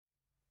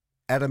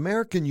At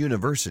American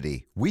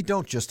University, we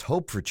don't just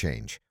hope for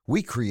change,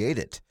 we create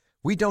it.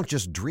 We don't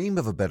just dream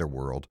of a better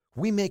world,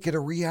 we make it a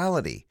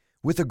reality.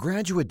 With a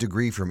graduate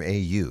degree from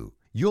AU,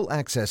 you'll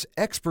access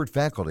expert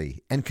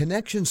faculty and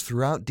connections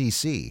throughout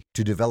DC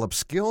to develop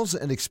skills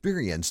and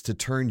experience to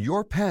turn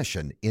your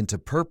passion into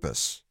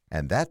purpose.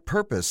 And that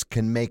purpose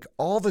can make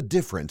all the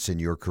difference in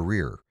your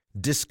career.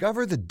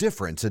 Discover the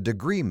difference a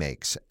degree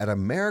makes at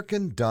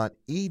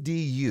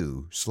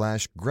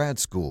american.edu/grad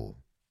school.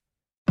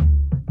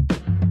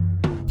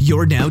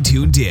 You're now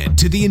tuned in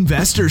to The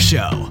Investor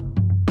Show,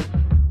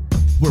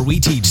 where we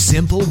teach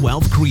simple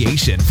wealth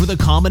creation for the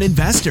common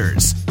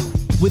investors.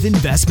 With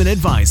investment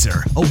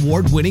advisor,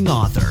 award-winning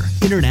author,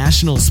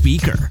 international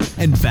speaker,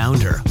 and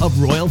founder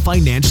of Royal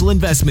Financial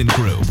Investment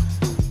Group,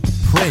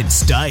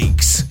 Prince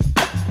Dykes.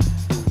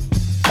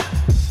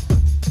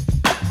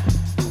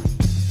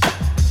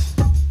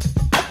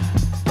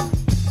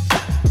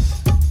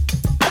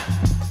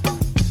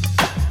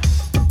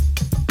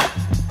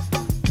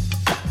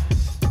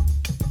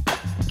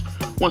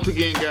 Once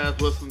again, guys,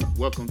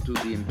 welcome to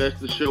the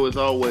Investor Show. As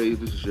always,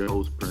 this is your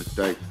host, Prince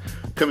Dykes,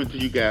 coming to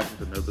you guys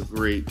with another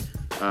great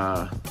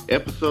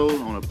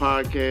episode on a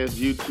podcast,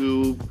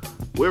 YouTube,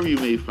 wherever you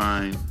may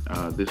find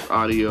this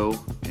audio.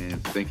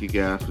 And thank you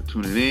guys for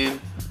tuning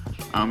in.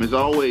 As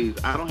always,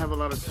 I don't have a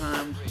lot of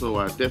time, so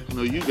I definitely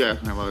know you guys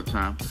don't have a lot of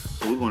time.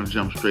 So we're going to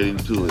jump straight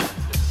into it.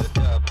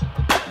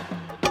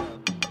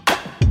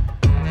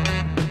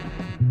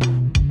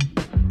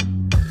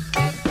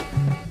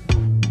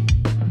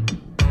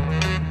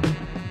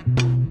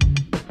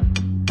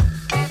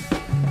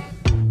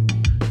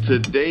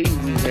 Today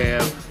we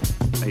have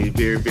a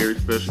very, very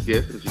special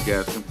guest, as you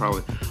guys can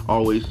probably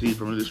always see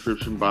from the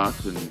description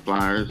box and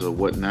flyers or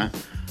whatnot.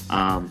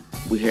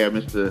 We have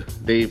Mr.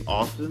 Dave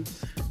Austin.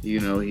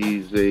 You know,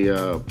 he's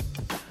a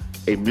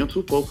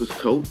mental focus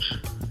coach,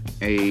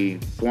 a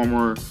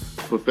former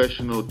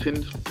professional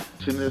tennis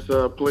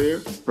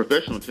player.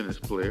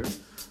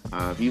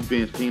 He's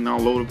been seen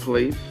all over the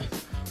place.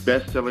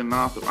 Best-selling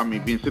author.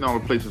 Being seen all over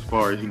the place as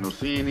far as,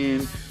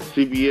 CNN,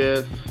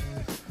 CBS.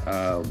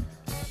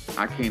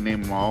 I can't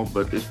name them all,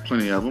 but there's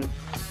plenty of them.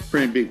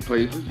 Pretty big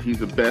places.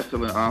 He's a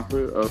best-selling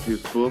author of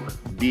his book,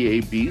 Be a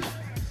Beast,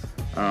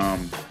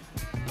 and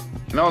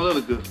all the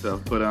other good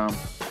stuff. But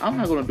I'm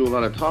not going to do a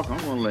lot of talking.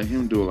 I'm going to let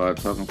him do a lot of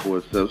talking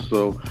for himself.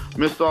 So,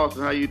 Mr.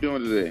 Austin, how you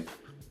doing today?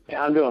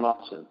 Yeah, I'm doing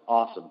awesome.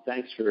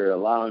 Thanks for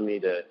allowing me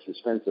to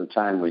spend some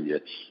time with you.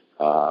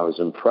 I was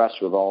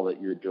impressed with all that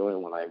you're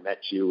doing when I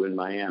met you in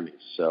Miami.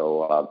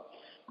 So,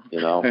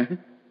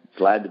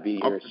 glad to be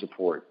here to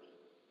support.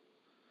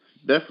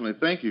 Definitely.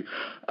 Thank you.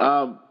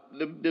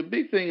 The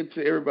big thing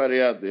to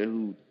everybody out there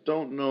who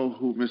don't know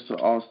who Mr.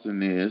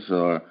 Austin is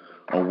or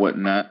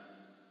whatnot,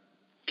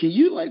 can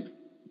you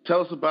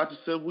tell us about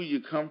yourself, where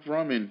you come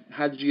from, and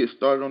how did you get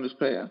started on this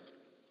path?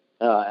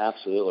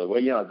 Absolutely.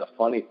 Well, the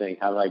funny thing,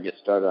 how did I get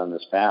started on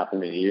this path?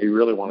 You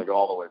really want to go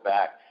all the way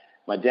back.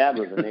 My dad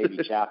was a Navy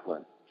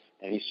chaplain,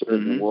 and he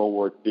served in World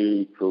War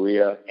II,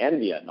 Korea, and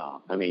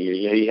Vietnam.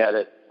 He had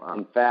it,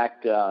 in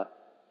fact,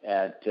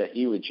 at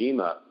Iwo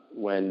Jima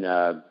when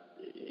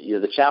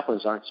the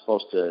chaplains aren't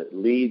supposed to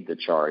lead the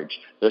charge.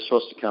 They're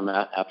supposed to come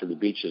out after the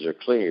beaches are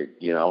cleared,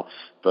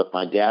 But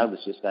my dad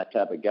was just that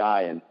type of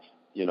guy. And,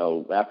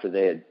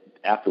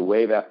 after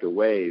wave after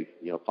wave,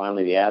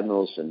 finally the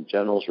admirals and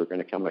generals were going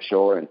to come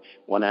ashore. And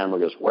one admiral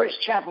goes, "Where's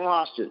Chaplain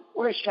Austin?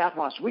 Where's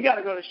Chaplain Austin? We got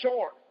to go to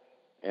shore."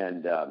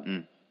 And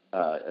a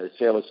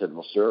sailor said,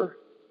 "Well, sir,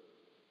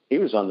 he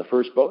was on the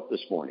first boat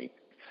this morning."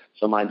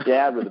 So my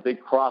dad, with a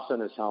big cross on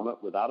his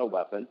helmet, without a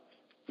weapon,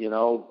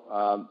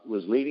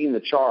 was leading the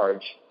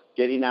charge,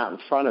 getting out in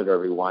front of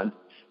everyone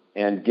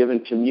and giving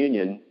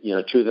communion,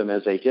 to them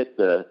as they hit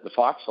the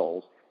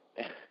foxholes.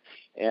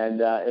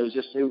 And it was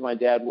just who my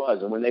dad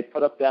was. And when they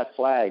put up that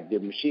flag, the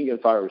machine gun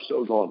fire was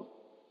still going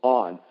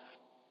on.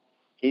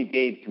 He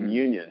gave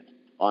communion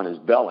on his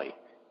belly.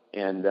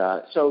 And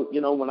so,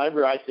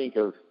 whenever I think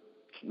of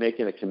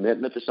making a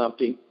commitment to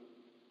something,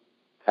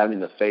 having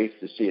the faith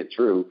to see it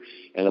through,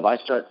 and if I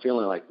start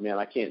feeling like, man,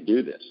 I can't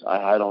do this,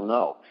 I don't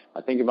know. I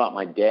think about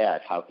my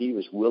dad, how he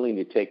was willing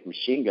to take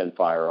machine gun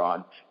fire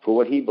on for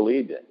what he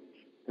believed in.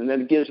 And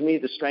then it gives me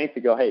the strength to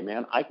go, hey,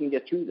 man, I can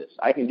get through this.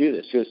 I can do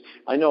this. Because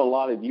I know a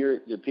lot of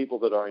the people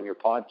that are in your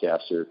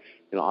podcast are,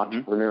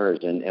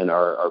 entrepreneurs and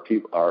are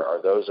people are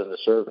those in the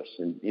service.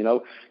 And,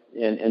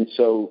 and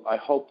so I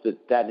hope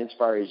that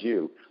inspires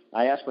you.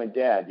 I asked my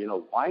dad,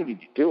 why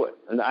did you do it?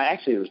 And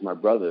it was my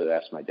brother that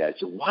asked my dad,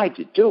 so why did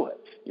you do it?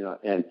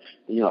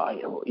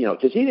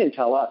 Because he didn't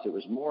tell us. It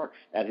was more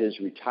at his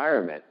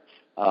retirement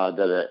that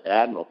an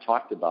admiral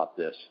talked about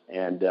this.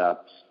 And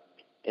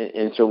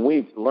so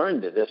we've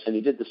learned this, and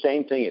he did the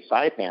same thing at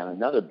Saipan,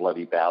 another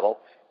bloody battle.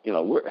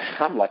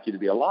 I'm lucky to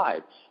be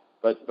alive.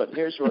 But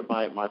here's what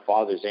my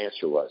father's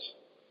answer was,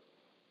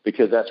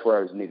 because that's where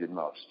I was needed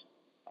most.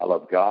 I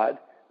love God,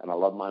 and I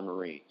love my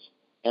Marines.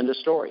 End of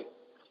story.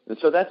 And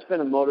so that's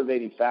been a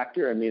motivating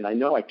factor. I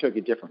know I took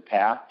a different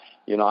path.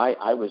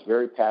 I was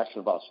very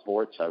passionate about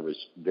sports. I was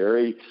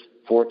very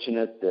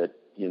fortunate that,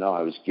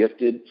 I was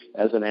gifted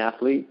as an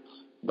athlete,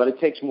 but it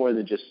takes more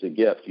than just a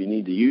gift. You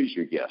need to use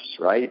your gifts,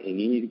 right? And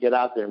you need to get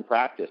out there and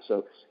practice.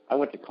 So I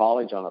went to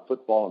college on a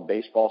football and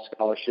baseball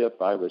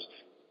scholarship. I was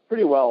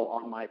pretty well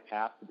on my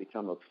path to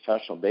become a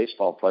professional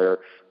baseball player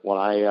when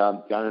I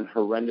got in a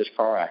horrendous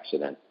car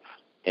accident.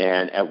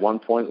 And at one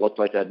point, it looked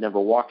like I'd never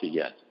walk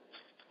again.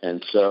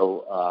 And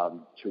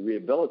so to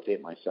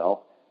rehabilitate myself,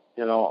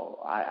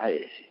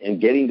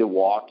 and getting to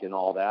walk and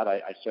all that,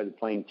 I started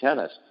playing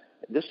tennis.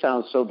 This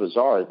sounds so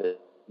bizarre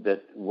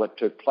that what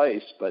took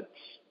place, but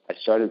I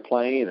started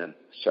playing and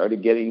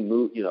started getting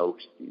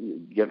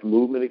get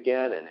movement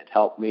again, and it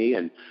helped me.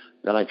 And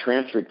then I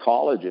transferred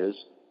colleges,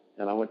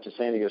 and I went to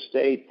San Diego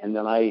State. And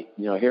then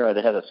here I'd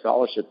had a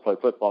scholarship to play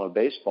football and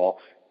baseball,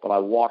 but I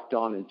walked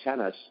on in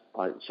tennis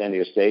at San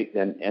Diego State,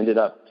 then ended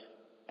up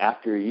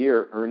after a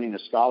year earning a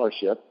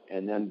scholarship,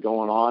 and then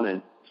going on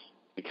and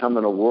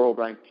becoming a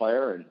world-ranked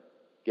player and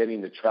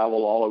getting to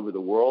travel all over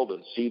the world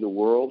and see the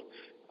world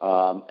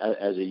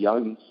as a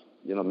young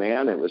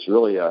man. It was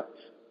really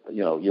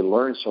you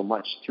learn so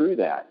much through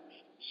that.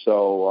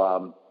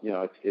 So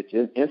it's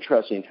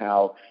interesting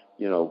how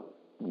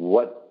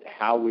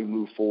how we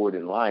move forward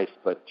in life.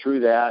 But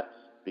through that,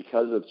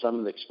 because of some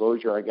of the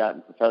exposure I got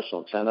in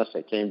professional tennis,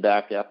 I came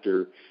back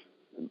after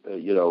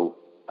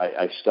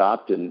I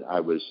stopped, and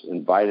I was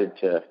invited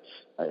to.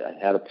 I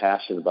had a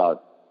passion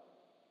about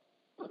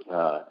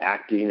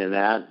acting and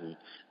that, and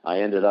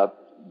I ended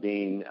up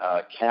being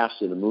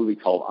cast in a movie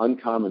called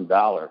Uncommon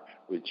Valor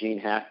with Gene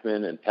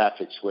Hackman and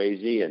Patrick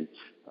Swayze, and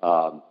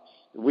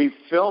we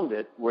filmed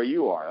it where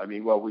you are.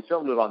 We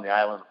filmed it on the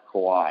island of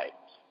Kauai,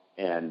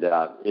 and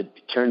it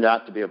turned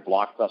out to be a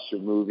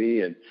blockbuster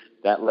movie, and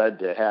that led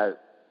to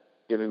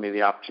giving me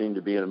the opportunity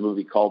to be in a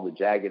movie called The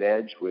Jagged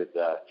Edge with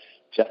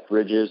Jeff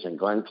Bridges and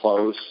Glenn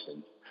Close,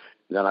 and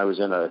then I was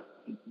in a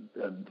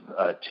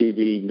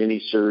TV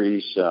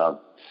miniseries.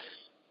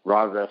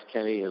 Robert F.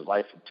 Kennedy, His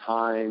Life and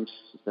Times,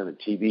 then a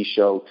TV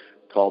show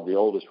called The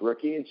Oldest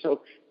Rookie. And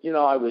so,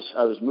 I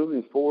was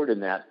moving forward in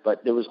that,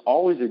 but there was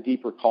always a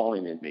deeper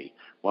calling in me.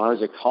 When I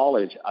was at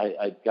college,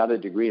 I got a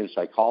degree in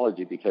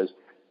psychology because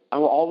I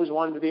always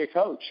wanted to be a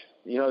coach.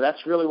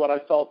 That's really what I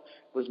felt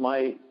was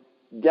my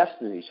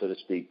destiny, so to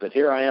speak. But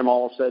here I am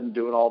all of a sudden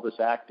doing all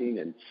this acting,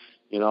 and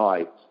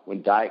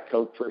when Diet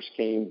Coke first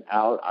came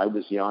out, I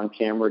was the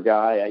on-camera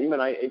guy.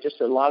 I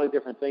just a lot of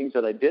different things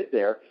that I did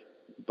there,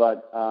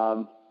 but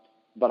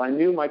I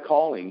knew my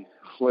calling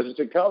was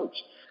to coach.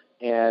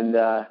 And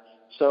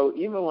so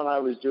even when I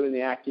was doing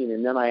the acting,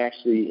 and then I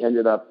actually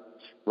ended up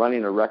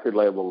running a record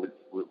label,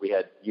 we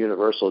had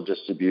Universal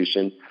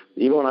Distribution.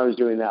 Even when I was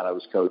doing that, I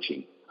was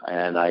coaching.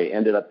 And I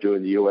ended up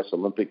doing the U.S.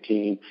 Olympic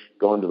team,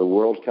 going to the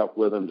World Cup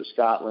with them to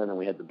Scotland, and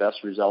we had the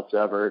best results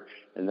ever.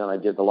 And then I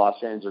did the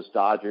Los Angeles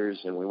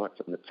Dodgers, and we went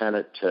from the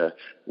pennant to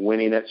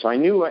winning it. So I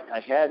knew I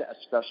had a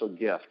special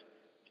gift,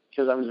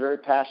 because I was very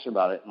passionate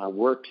about it, and I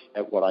worked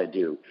at what I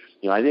do.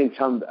 I didn't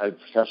come a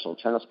professional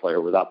tennis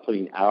player without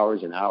putting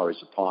hours and hours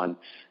upon,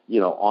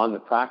 on the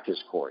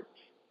practice court.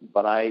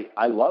 But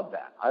I love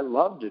that. I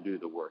love to do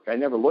the work. I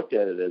never looked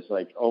at it as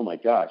like, oh my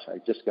gosh, I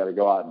just got to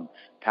go out and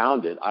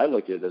pound it. I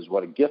looked at it as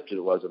what a gift it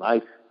was, and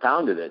I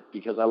pounded it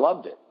because I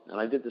loved it.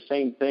 And I did the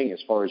same thing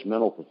as far as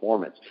mental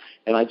performance.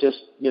 And I just,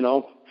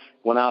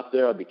 went out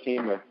there. I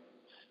became as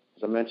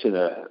I mentioned,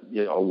 a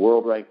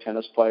world-ranked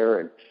tennis player,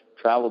 and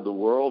traveled the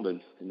world,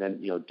 and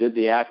then did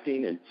the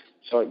acting, and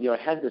so I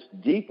had this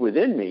deep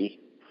within me,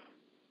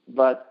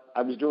 but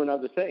I was doing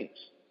other things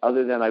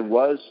other than I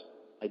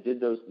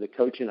did the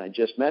coaching I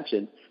just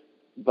mentioned,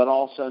 but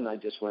all of a sudden I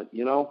just went,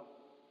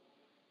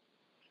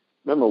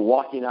 remember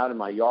walking out in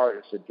my yard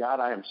and said, God,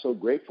 I am so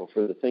grateful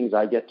for the things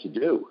I get to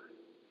do,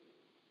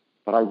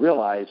 but I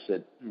realized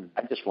that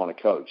I just want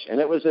to coach, and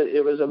it was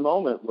a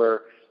moment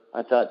where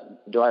I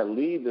thought, do I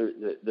leave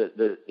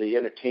the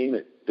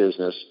entertainment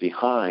business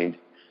behind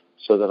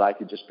so that I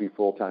could just be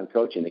full-time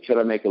coaching? And could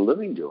I make a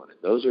living doing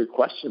it? Those are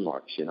question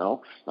marks,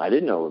 I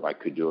didn't know if I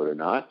could do it or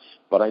not,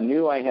 but I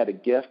knew I had a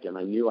gift, and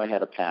I knew I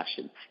had a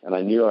passion, and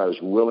I knew I was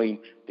willing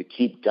to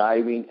keep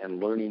diving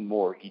and learning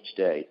more each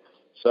day.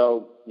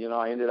 So,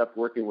 I ended up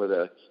working with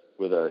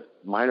a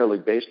minor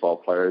league baseball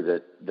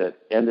player that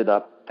ended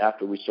up,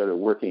 after we started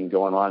working,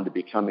 going on to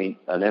becoming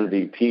an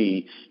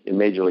MVP in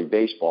Major League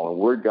Baseball. And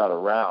word got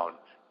around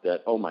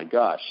that, oh my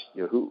gosh,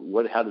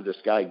 how did this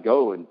guy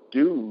go and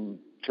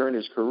turn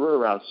his career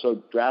around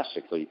so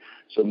drastically?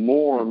 So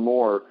more and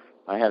more,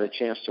 I had a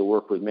chance to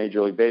work with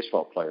Major League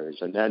Baseball players,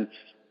 and then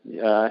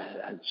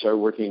I started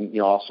working,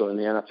 also in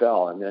the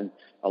NFL, and then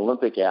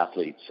Olympic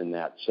athletes and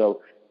that.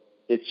 So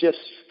it just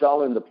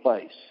fell into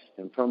place.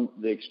 And from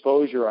the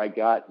exposure I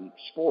got in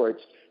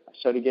sports, I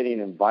started getting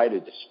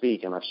invited to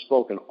speak, and I've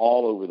spoken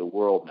all over the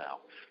world now.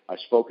 I've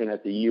spoken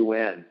at the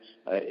UN,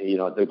 at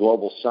the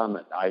Global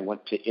Summit. I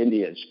went to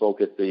India and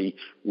spoke at the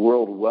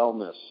World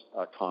Wellness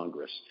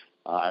Congress.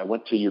 I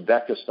went to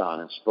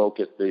Uzbekistan and spoke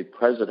at the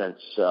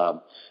president's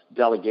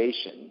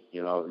delegation.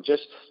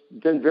 Just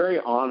been very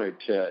honored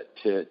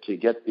to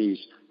get these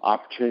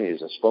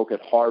opportunities. I spoke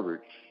at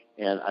Harvard,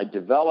 and I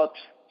developed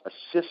a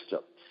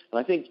system And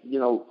I think,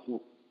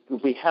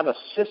 if we have a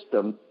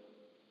system,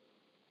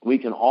 we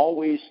can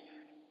always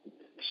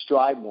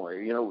strive more.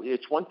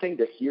 It's one thing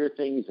to hear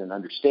things and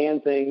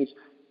understand things,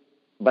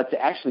 but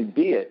to actually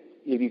be it,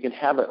 if you can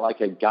have it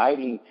like a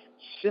guiding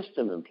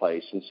system in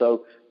place. And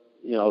so,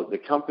 the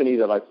company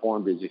that I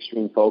formed is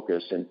Extreme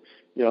Focus. And,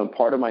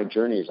 part of my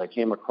journey is I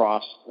came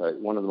across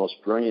one of the most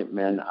brilliant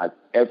men I've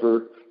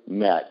ever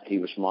met. He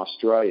was from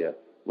Australia,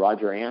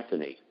 Roger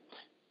Anthony.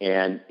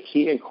 And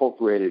he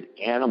incorporated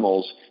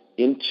animals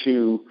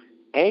into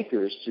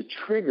anchors to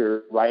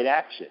trigger right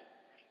action.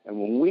 And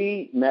when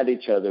we met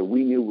each other,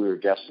 we knew we were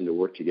destined to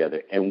work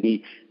together. And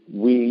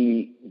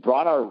we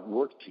brought our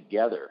work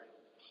together.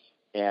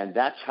 And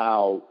that's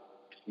how,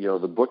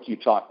 the book you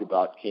talked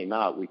about came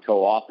out. We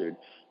co-authored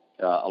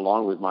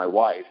along with my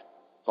wife,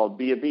 called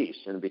Be a Beast.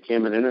 And it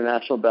became an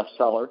international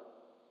bestseller.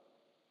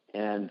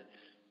 And,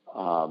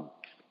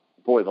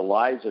 the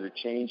lives that have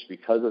changed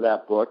because of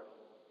that book,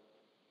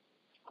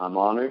 I'm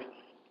honored.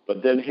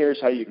 But then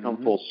here's how you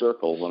come full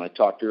circle. When I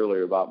talked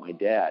earlier about my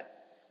dad,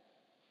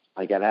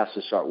 I got asked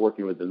to start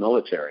working with the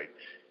military.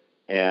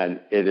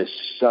 And it is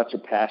such a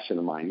passion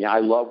of mine. Yeah, I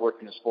love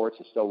working in sports.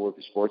 I still work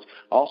in sports.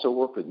 I also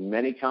work with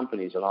many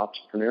companies and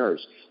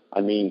entrepreneurs.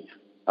 I mean,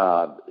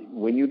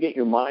 when you get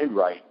your mind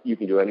right, you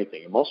can do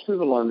anything. And most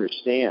people don't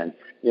understand.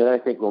 I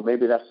think, well,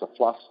 maybe that's the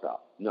fluff stuff.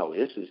 No,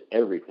 this is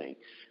everything.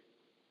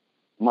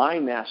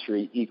 Mind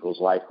mastery equals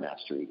life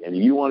mastery. And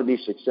if you want to be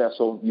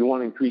successful, you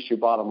want to increase your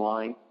bottom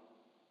line,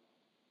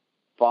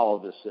 follow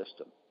this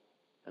system.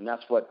 And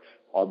that's what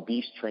our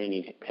beast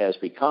training has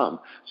become.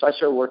 So I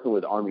started working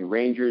with Army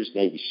Rangers,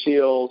 Navy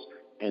SEALs,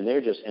 and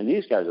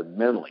these guys are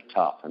mentally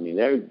tough. I mean,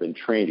 they've been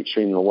trained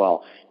extremely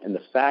well. And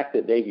the fact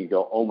that they could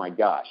go, oh my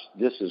gosh,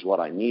 this is what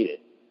I needed,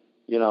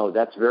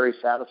 that's very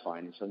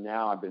satisfying. And so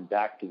now I've been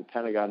back to the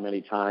Pentagon many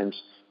times,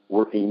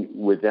 working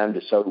with them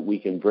so that we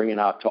can bring it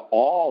out to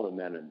all the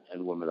men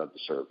and women of the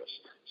service.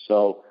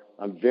 So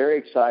I'm very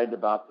excited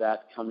about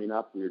that coming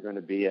up. We're going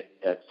to be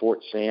at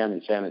Fort Sam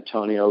in San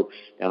Antonio,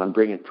 and I'm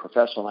bringing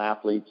professional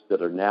athletes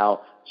that are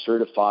now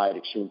certified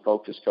Extreme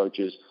Focus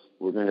coaches.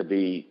 We're going to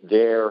be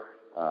there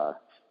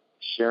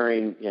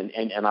sharing,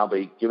 and I'll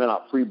be giving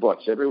out free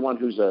books. Everyone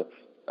who's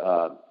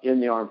in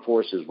the armed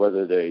forces,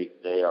 whether they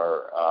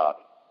are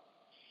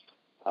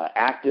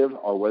active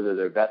or whether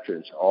they're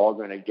veterans, are all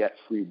going to get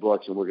free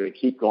books, and we're going to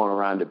keep going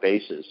around to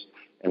bases.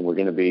 And we're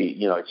going to be,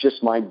 it's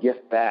just my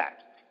gift back.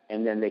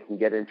 And then they can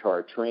get into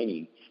our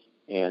training.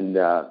 And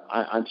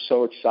I'm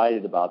so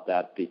excited about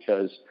that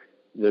because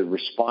the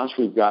response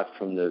we've got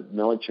from the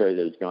military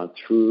that has gone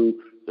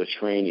through the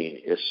training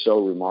is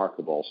so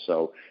remarkable.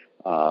 So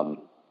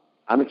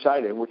I'm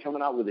excited. And we're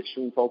coming out with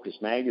Extreme Focus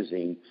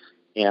magazine,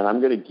 and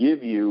I'm going to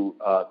give you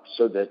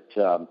so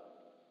that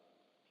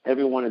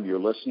every one of your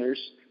listeners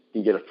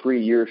can get a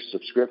free year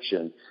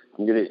subscription.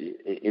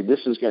 If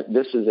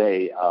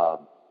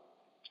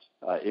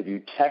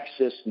you text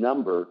this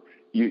number,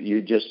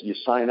 you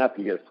sign up,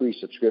 you get a free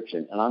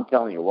subscription. And I'm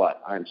telling you what,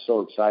 I'm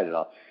so excited.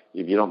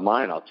 If you don't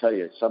mind, I'll tell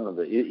you some of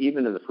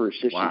even in the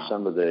first issue,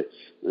 some of the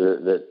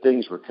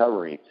things we're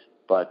covering.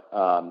 But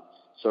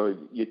so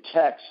you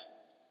text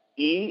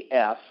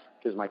EF,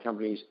 because my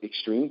company's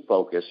Extreme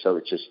Focus, so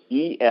it's just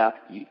EF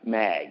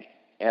MAG,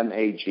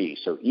 MAG.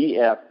 So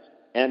EF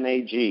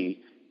MAG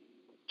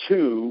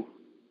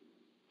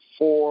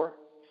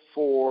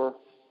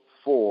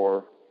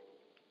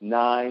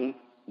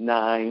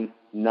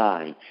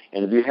 2444999. And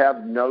if you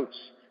have notes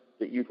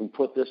that you can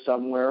put this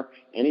somewhere,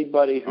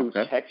 anybody who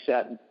texts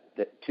that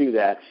to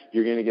that,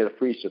 you're going to get a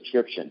free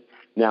subscription.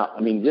 Now, I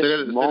mean,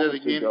 this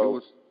moments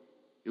ago,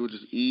 it was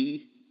just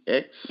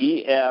EX?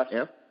 EF.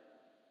 F?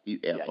 EF,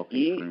 yeah,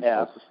 okay.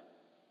 EF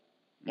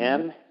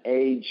MAG.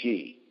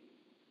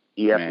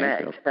 EF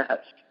MAG.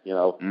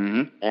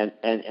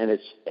 And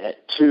it's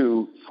at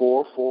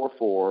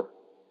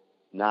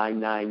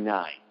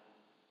 2444999.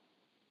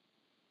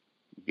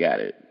 Got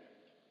it.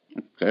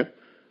 Okay.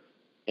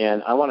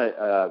 And I want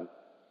to,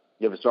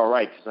 if it's all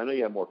right, because I know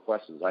you have more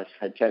questions. I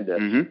tend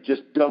to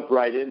just jump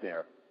right in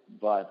there.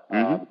 But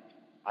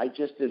I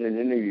just did an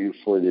interview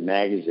for the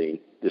magazine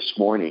this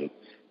morning.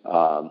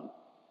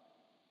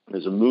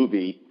 There's a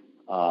movie,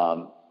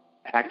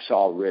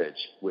 Hacksaw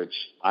Ridge, which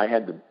I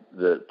had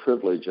the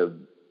privilege of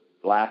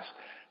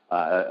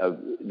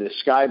the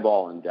Sky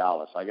Ball in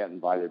Dallas. I got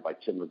invited by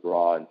Tim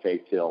McGraw and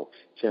Faith Hill.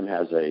 Tim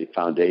has a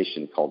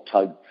foundation called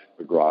Tug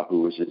McGraw,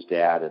 who was his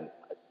dad, and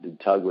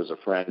Tug was a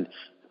friend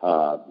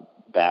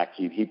back.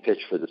 He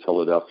pitched for the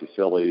Philadelphia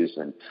Phillies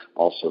and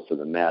also for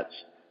the Mets.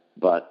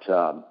 But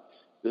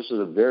this is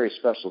a very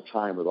special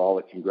time with all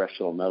the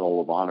Congressional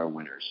Medal of Honor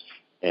winners.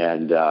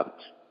 And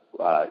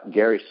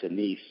Gary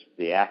Sinise,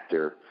 the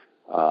actor,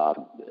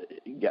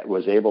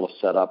 was able to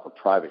set up a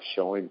private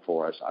showing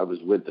for us. I was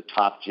with the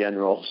top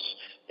generals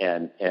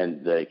and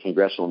the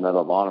Congressional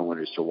Medal of Honor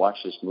winners to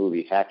watch this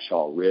movie,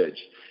 Hacksaw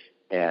Ridge.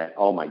 And,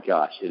 oh, my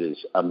gosh, it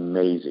is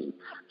amazing.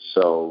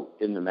 So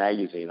in the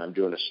magazine, I'm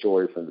doing a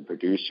story from the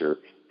producer,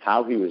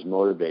 how he was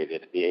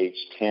motivated at the age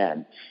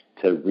 10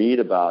 to read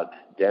about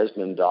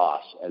Desmond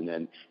Doss, and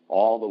then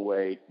all the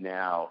way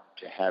now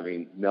to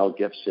having Mel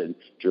Gibson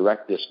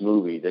direct this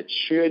movie that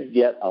should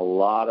get a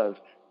lot of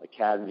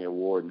Academy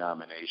Award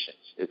nominations.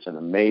 It's an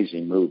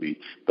amazing movie,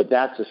 but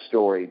that's a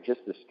story.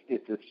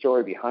 It's the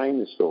story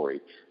behind the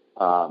story.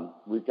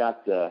 We've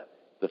got the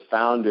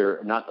founder,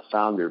 not the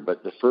founder,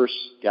 but the first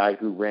guy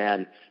who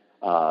ran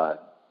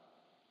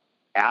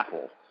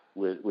Apple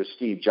with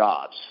Steve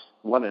Jobs.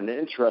 What an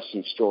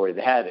interesting story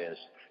that is.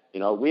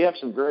 We have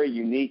some very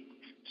unique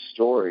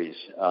stories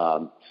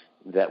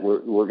that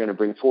we're going to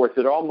bring forth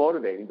that are all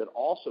motivating, but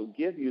also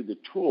give you the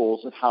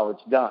tools of how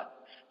it's done.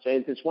 So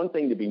it's one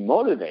thing to be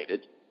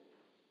motivated,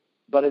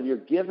 but if you're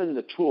given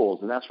the tools,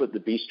 and that's what the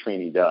Beast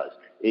Training does,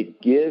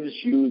 it gives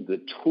you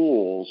the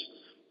tools,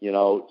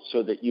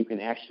 so that you can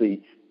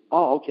actually,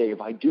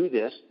 if I do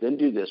this, then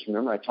do this.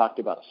 Remember, I talked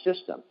about a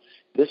system.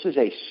 This is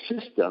a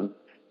system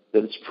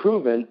that is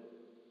proven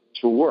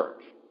to work.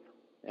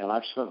 And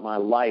I've spent my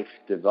life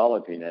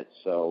developing it,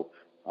 so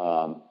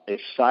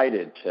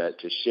excited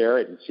to share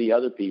it and see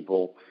other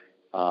people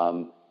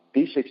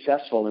be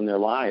successful in their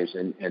lives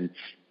and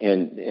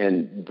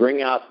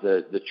bring out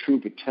the true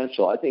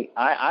potential.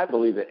 I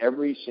believe that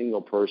every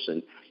single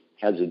person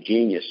has a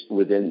genius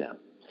within them,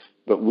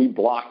 but we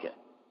block it.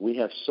 We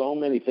have so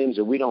many things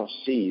that we don't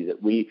see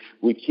that we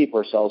keep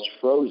ourselves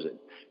frozen.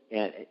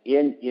 And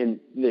in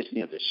this,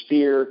 there's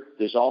fear.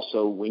 There's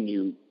also when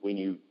you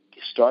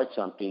start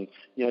something,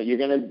 you're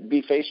going to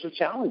be faced with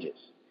challenges.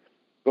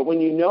 But when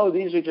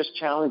these are just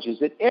challenges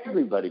that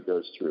everybody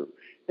goes through,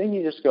 then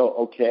you just go,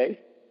 okay,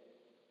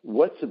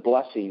 what's the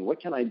blessing? What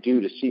can I do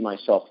to see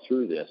myself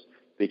through this?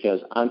 Because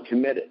I'm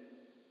committed.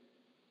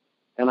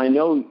 And I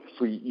know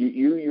for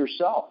you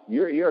yourself,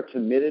 you're a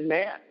committed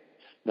man,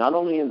 not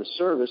only in the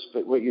service,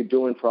 but what you're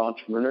doing for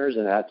entrepreneurs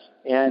and that.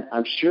 And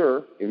I'm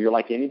sure if you're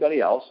like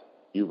anybody else,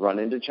 you run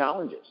into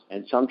challenges.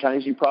 And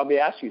sometimes you probably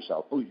ask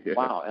yourself,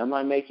 wow, am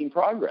I making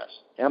progress?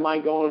 Am I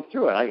going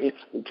through it?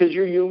 Because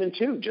you're human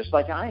too, just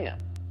like I am.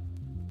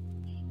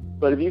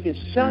 But if you can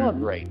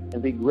celebrate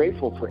and be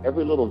grateful for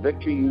every little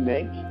victory you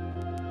make,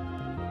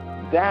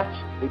 that's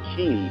the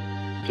key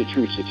to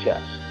true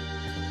success.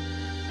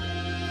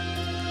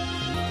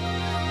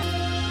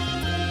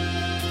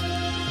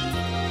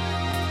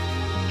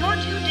 You're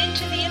tuned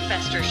into The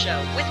Investor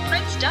Show with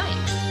Prince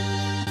Dykes.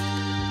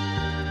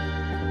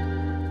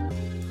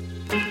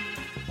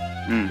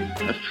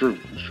 That's true.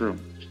 That's true.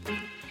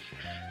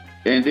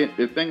 And then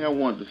the thing I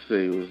wanted to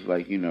say was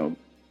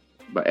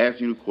by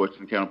asking you the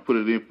question, kind of put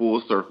it in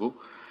full circle,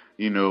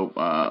 hearing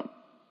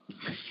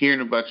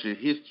about your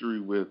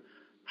history with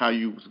how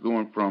you was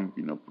going from,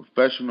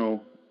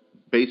 professional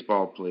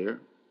baseball player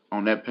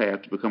on that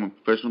path to become a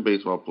professional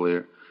baseball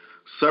player,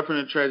 suffering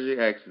a tragic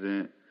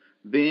accident,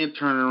 then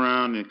turning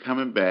around and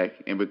coming back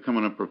and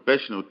becoming a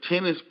professional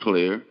tennis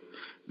player.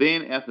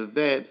 Then after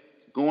that,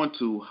 going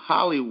to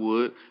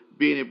Hollywood,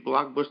 being in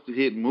blockbuster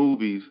hit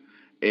movies,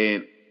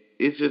 and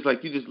it's just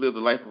like you just live the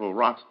life of a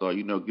rock star,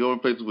 going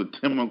places with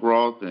Tim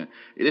McGraw, and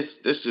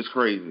that's just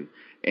crazy.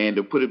 And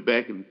to put it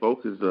back in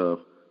focus of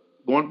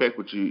going back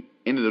what you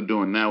ended up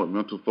doing now with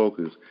mental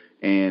focus,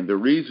 and the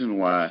reason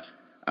why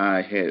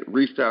I had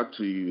reached out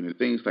to you and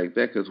things like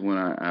that, because when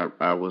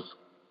I was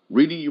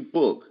reading your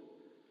book,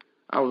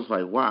 I was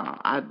like, wow,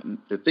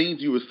 the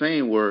things you were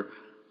saying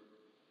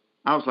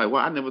I was like,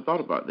 well, I never thought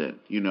about that.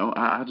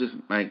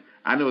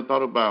 I never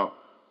thought about,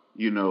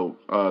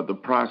 the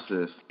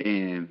process.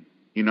 And,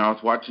 I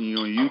was watching you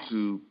on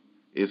YouTube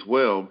as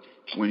well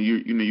when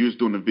you was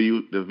doing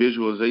the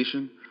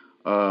visualization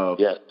of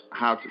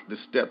the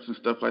steps and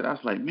stuff like that. I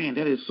was like, man,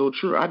 that is so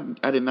true.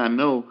 I did not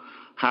know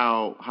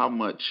how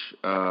much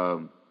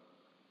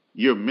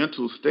your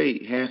mental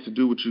state has to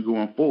do with you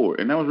going forward.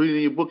 And I was reading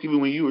in your book even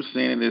when you were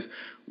saying this,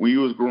 when you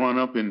was growing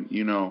up in,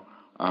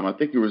 I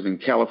think it was in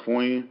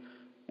California,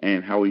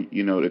 and how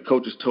the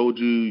coaches told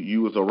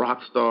you was a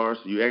rock star,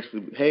 so you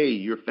actually, hey,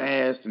 you're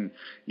fast and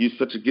you're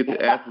such a gifted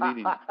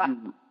athlete,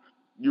 and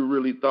you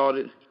really thought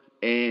it.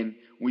 And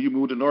when you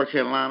moved to North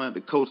Carolina,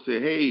 the coach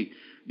said, hey,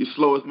 you're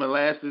slow as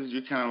molasses.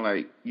 You're kind of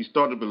like, you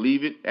start to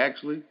believe it,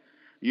 actually,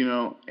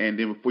 and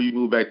then before you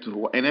move back to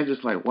Hawaii, and that's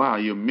just like, wow,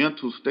 your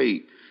mental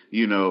state,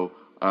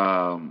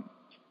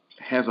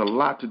 has a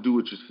lot to do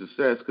with your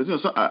success.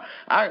 Because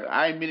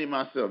I admit it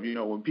myself.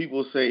 When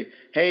people say,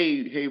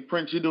 "Hey,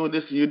 Prince, you're doing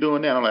this and you're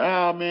doing that," I'm like,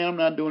 "Oh man, I'm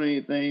not doing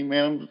anything,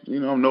 man.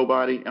 I'm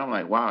nobody." And I'm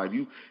like, "Wow,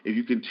 if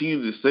you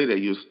continue to say that,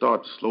 you'll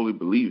start to slowly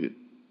believe it."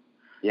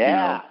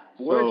 Yeah,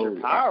 words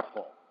are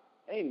powerful.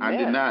 Amen.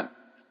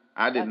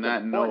 I did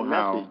not know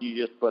how you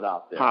just put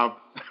out there. I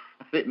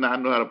did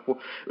not know how to pour,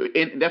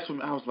 and that's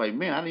when I was like,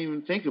 man, I didn't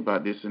even think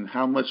about this and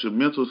how much your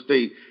mental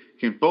state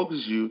can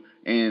focus you,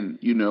 and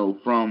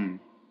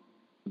from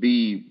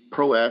the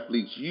pro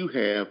athletes you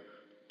have,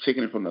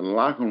 taking it from the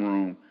locker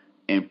room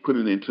and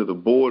putting it into the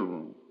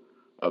boardroom,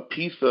 a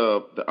piece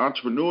of the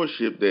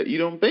entrepreneurship that you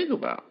don't think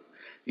about.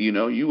 We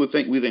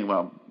think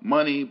about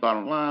money,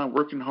 bottom line,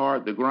 working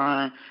hard, the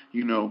grind,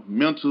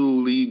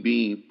 mentally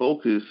being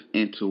focused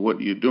into what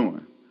you're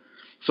doing.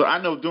 So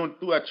I know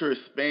throughout your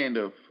span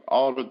of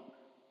all the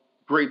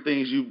great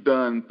things you've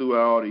done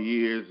throughout all the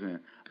years, and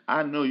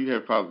I know you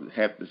have probably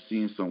have to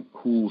seen some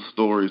cool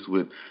stories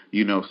with,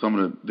 some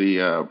of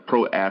the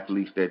pro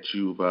athletes that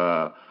you've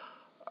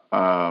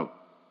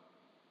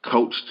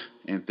coached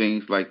and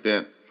things like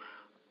that.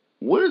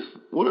 What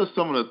are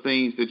some of the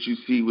things that you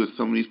see with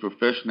some of these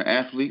professional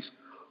athletes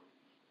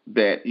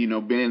that, being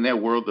in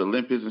that world, the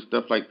Olympics and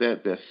stuff like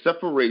that, that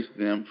separates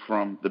them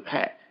from the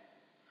pack?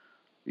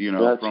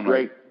 That's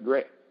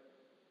great.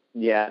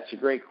 Yeah, it's a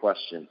great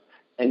question.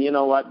 And you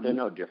know what? They're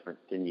no different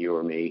than you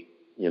or me.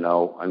 And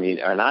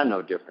I'm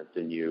no different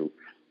than you.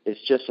 It's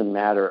just a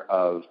matter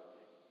of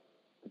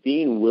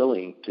being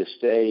willing to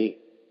stay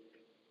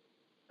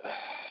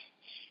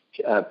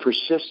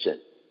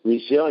persistent,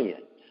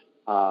 resilient.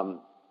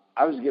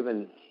 I was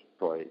given,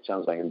 it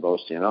sounds like I'm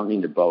boasting. I don't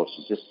mean to boast.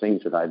 It's just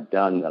things that I've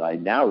done that I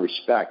now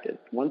respect. At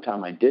one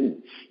time I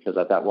didn't, because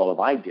I thought, well, if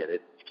I did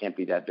it, it can't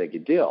be that big a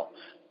deal.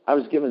 I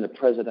was given the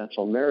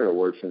Presidential Merit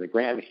Award from the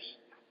Grammys.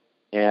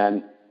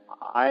 And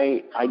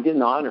I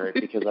didn't honor it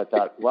because I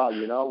thought, well,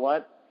 you know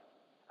what?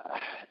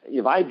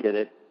 If I did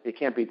it, it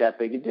can't be that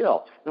big a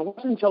deal. And it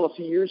wasn't until a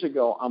few years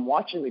ago, I'm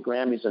watching the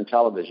Grammys on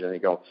television, and they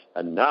go,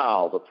 and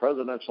now the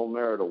Presidential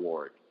Merit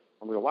Award.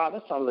 I'm going, wow,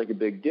 that sounds like a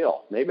big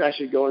deal. Maybe I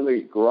should go in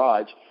the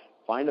garage,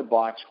 find a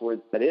box where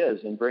that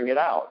is, and bring it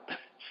out.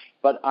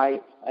 And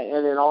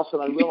then all of a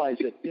sudden I realized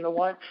that, you know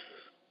what?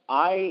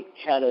 I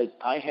had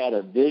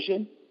a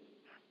vision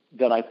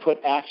that I put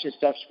action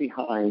steps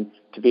behind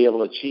to be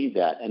able to achieve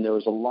that. And there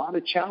was a lot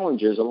of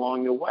challenges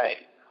along the way.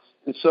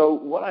 And so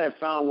what I have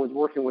found with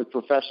working with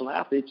professional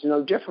athletes is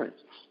no different.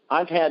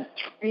 I've had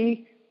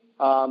 3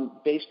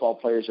 baseball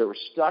players that were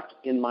stuck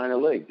in minor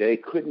league. They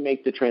couldn't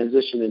make the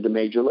transition into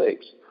major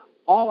leagues.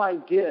 All I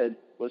did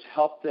was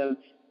help them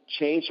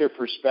change their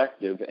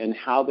perspective and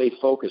how they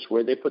focus,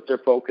 where they put their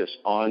focus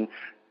on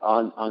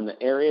the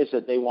areas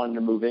that they wanted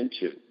to move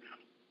into.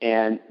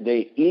 And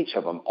each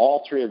of them,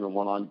 all 3 of them,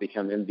 went on to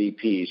become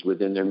MVPs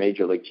within their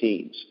major league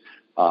teams.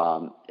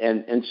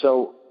 And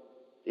so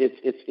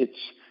it's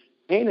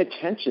paying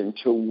attention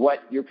to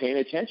what you're paying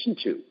attention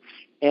to,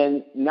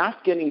 and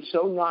not getting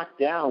so knocked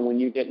down when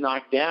you get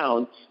knocked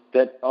down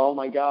that, oh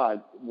my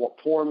God,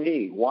 poor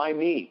me, why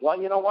me?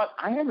 Well, you know what?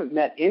 I haven't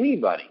met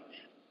anybody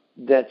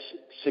that's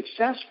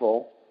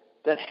successful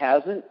that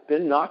hasn't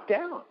been knocked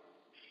down.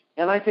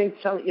 And I think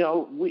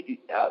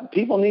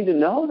people need to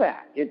know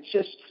that.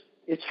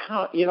 It's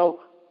how,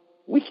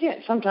 we can't,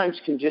 sometimes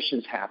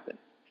conditions happen.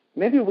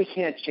 Maybe we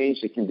can't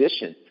change the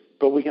condition,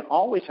 but we can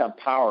always have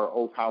power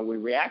over how we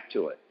react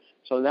to it.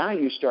 So now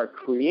you start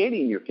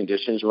creating your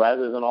conditions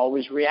rather than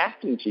always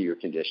reacting to your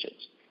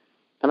conditions.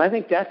 And I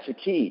think that's the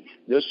key.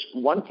 There's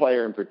one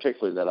player in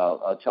particular that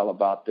I'll tell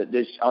about.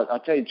 I'll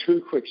tell you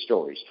 2 quick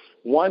stories.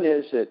 One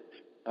is that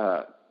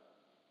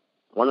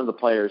one of the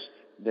players,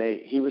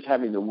 he was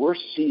having the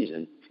worst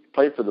season,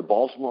 played for the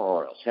Baltimore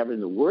Orioles, having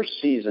the worst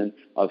season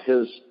of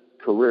his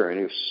career, and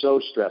he was so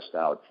stressed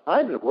out.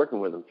 I've been working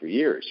with him for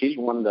years. He's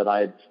one that I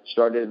had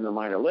started in the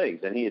minor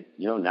leagues, and he had,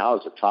 now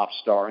is a top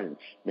star in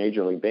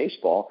Major League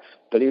Baseball,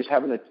 but he was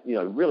having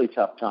a really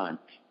tough time.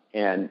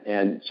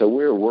 And so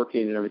we were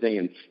working and everything,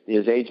 and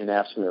his agent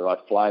asked me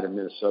about fly to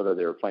Minnesota.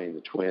 They were playing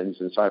the Twins,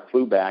 and so I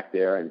flew back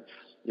there, and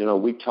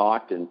we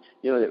talked, and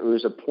it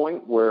was a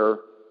point where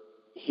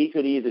he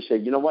could either say,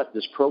 you know what,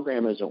 this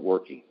program isn't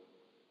working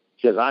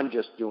because I'm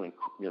just doing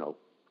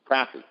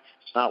crappy.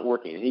 It's not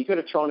working. And he could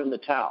have thrown in the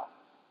towel.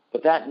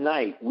 But that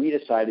night, we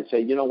decided to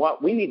say, you know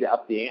what, we need to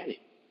up the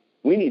ante.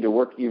 We need to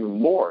work even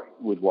more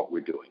with what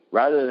we're doing.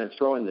 Rather than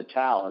throwing the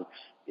towel, and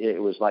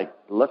it was like,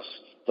 let's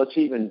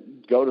even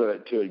go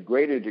to a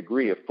greater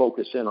degree of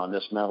focus in on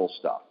this mental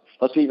stuff.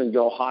 Let's even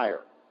go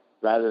higher.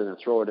 Rather than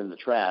throw it in the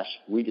trash,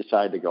 we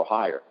decided to go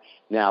higher.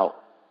 Now,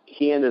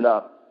 he ended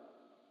up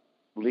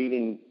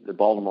leading the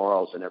Baltimore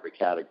Orioles in every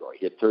category.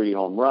 He had 30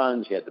 home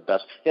runs. He had the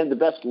best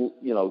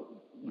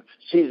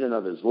season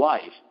of his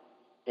life,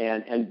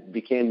 and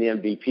became the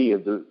MVP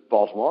of the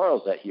Baltimore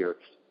Orioles that year.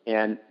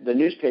 And the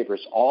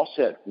newspapers all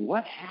said,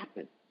 what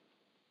happened?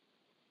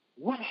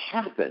 What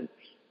happened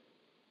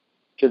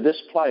to this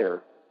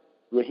player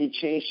where he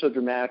changed so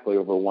dramatically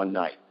over one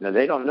night? Now,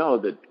 they don't know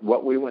that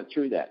what we went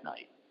through that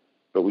night,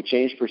 but we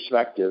changed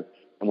perspective,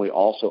 and we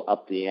also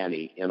upped the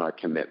ante in our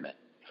commitment.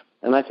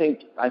 And I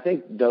think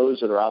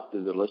those that are out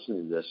there that are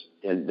listening to this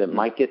and that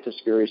might get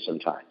discouraged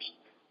sometimes,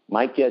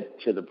 might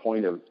get to the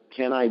point of,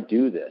 can I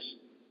do this?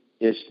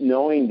 Is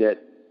knowing that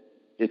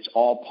it's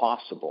all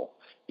possible.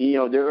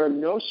 There are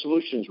no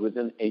solutions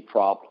within a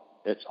problem.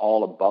 It's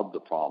all above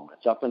the problem.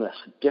 It's up in a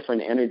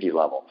different energy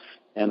level.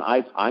 And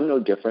I'm no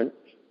different.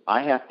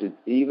 I have to,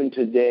 even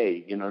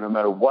today, no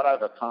matter what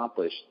I've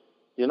accomplished,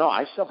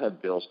 I still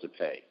have bills to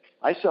pay.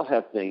 I still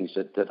have things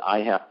that I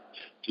have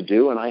to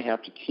do, and I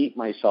have to keep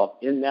myself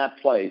in that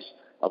place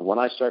of when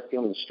I start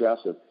feeling stress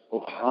of,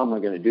 how am I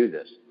going to do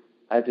this?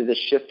 I have to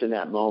just shift in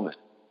that moment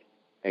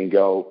and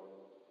go,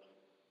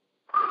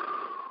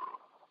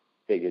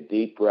 take a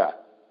deep breath,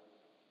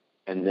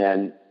 and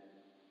then,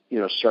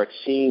 start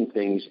seeing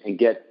things and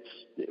get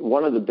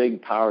one of the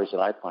big powers that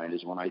I find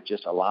is when I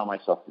just allow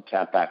myself to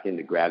tap back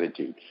into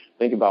gratitude.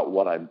 Think about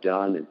what I've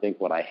done and think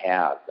what I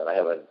have. That I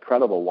have an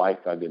incredible wife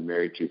I've been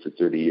married to for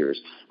 30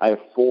 years. I have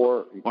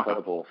 4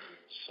 incredible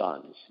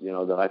sons,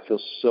 that I feel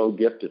so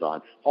gifted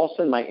on. All of a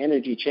sudden, my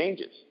energy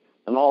changes.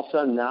 And all of a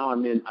sudden, now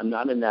I'm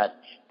not in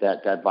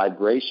that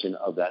vibration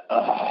of that,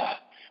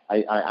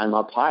 I'm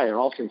up higher, and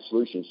all of a sudden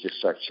solutions just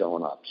start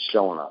showing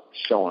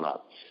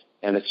up.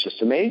 And it's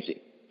just amazing.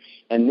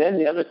 And then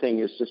the other thing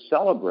is to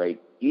celebrate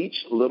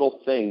each little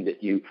thing that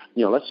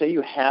let's say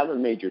you have a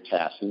major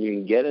task and you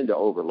can get into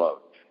overload.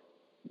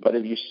 But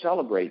if you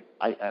celebrate,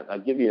 I'll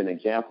give you an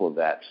example of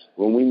that.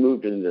 When we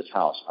moved into this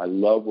house, I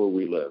love where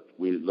we live.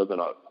 We live in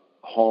a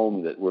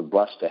home that we're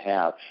blessed to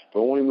have.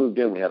 But when we moved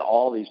in, we had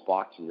all these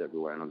boxes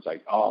everywhere. And I was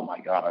like, oh, my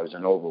God, I was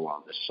in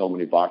overwhelm. There's so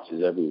many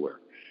boxes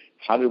everywhere.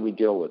 How did we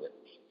deal with it?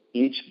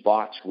 Each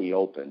box we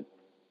opened,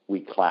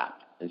 we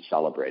clapped and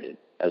celebrated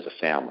as a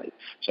family.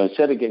 So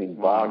instead of getting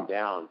bogged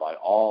down by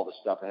all the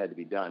stuff that had to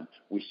be done,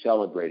 we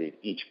celebrated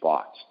each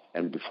box.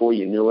 And before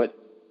you knew it,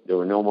 there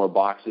were no more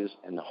boxes,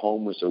 and the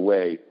home was the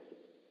way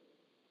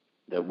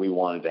that we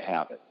wanted to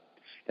have it.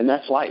 And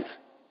that's life.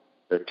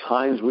 There are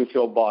times we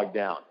feel bogged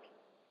down.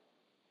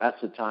 That's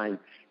the time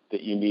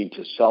that you need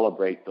to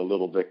celebrate the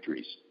little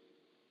victories.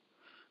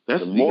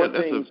 That was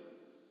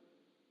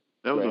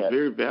a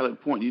very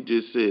valid point you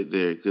just said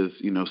there, because,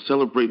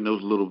 celebrating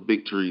those little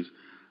victories,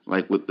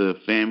 like with the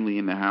family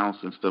in the house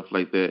and stuff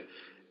like that.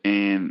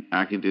 And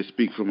I can just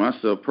speak for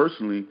myself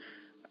personally,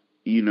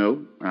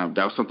 that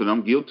was something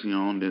I'm guilty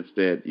on. That's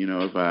that,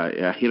 if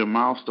I hit a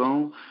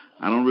milestone,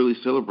 I don't really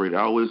celebrate.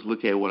 I always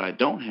look at what I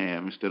don't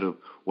have instead of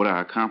what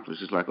I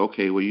accomplished. It's like,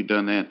 okay, well, you've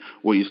done that.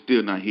 Well, you're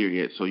still not here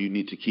yet, so you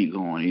need to keep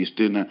going. You're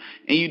still not,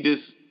 and you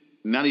just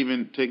not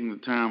even taking the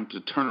time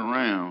to turn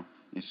around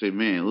and say,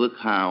 man, look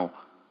how,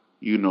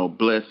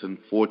 blessed and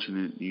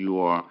fortunate you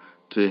are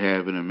to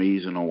have an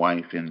amazing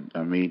wife and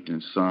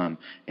amazing son,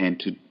 and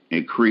to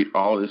create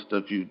all this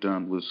stuff you've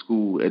done with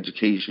school,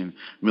 education,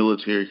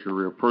 military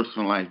career,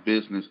 personal life,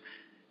 business.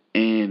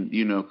 And,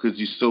 because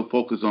you're so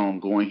focused on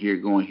going here,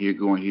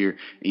 and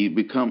you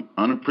become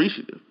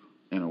unappreciative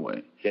in a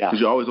way. Yeah. Because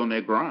you're always on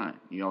that grind.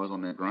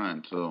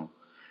 So,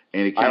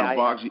 and it kind of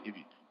bogs you.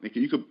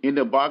 You could end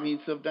up bogging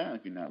yourself down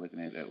if you're not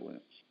looking at it that way.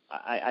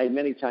 I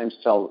many times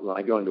tell, when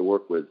I go into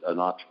work with an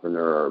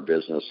entrepreneur or a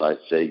business, I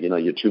say,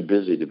 you're too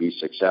busy to be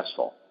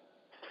successful.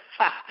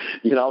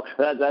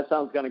 That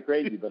sounds kind of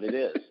crazy, but it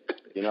is.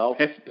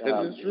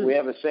 We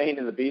have a saying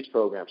in the Beast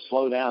program,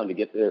 slow down to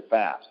get there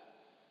fast.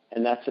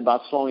 And that's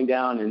about slowing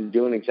down and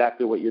doing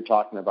exactly what you're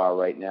talking about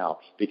right now,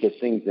 because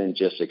things then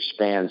just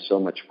expand so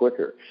much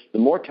quicker. The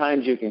more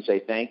times you can say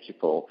thank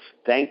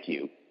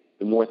you,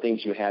 the more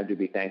things you have to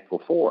be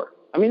thankful for.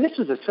 I mean, this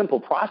is a simple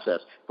process,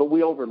 but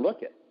we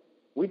overlook it.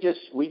 We just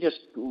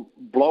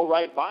blow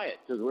right by it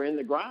because we're in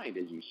the grind,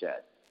 as you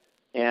said.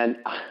 And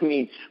I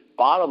mean,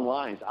 bottom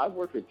lines, I've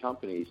worked with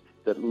companies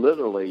that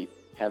literally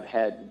have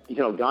had,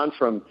 gone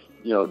from,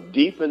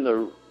 deep in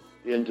the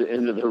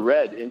into the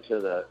red,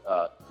 into the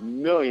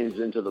millions,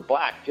 into the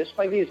black, just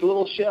by these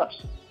little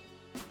shifts.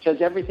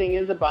 Because everything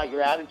is about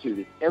your attitude.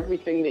 It's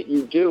everything that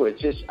you do. It's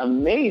just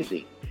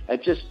amazing.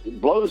 It just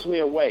blows me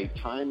away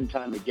time and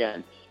time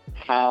again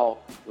how,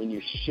 when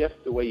you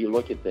shift the way you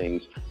look at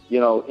things,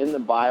 in the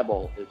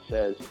Bible, it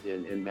says,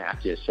 in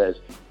Matthew, it says,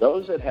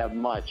 those that have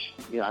much,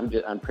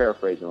 I'm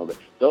paraphrasing a little bit,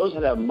 those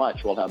that have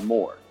much will have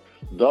more.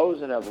 Those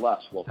that have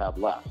less will have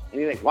less. And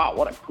you think, wow,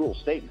 what a cool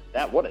statement.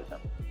 What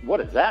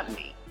does that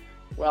mean?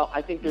 Well,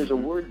 I think there's a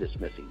word that's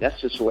missing. That's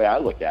just the way I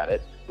look at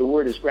it. The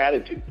word is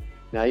gratitude.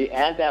 Now, you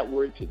add that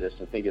word to this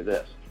and think of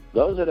this.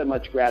 Those that have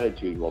much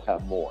gratitude will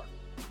have more.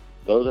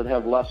 Those that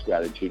have less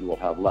gratitude will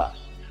have less.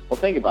 Well,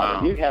 think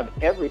about it. If you have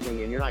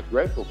everything and you're not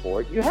grateful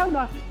for it, you have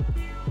nothing.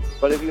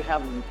 But if you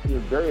have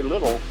very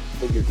little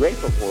that you're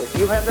grateful for,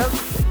 you have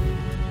everything.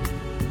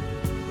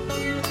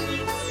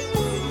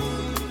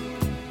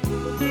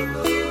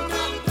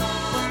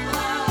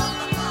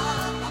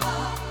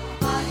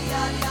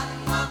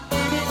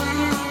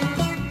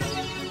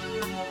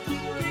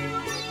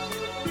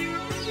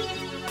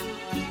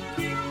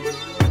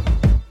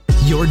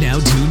 You're now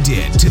tuned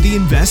in to The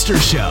Investor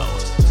Show.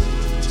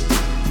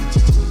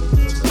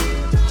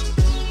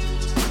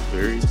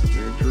 Very,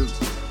 very true.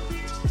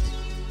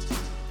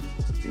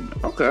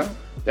 Okay,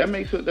 that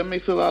makes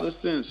a lot of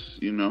sense.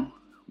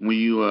 When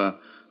you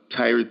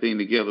tie everything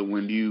together,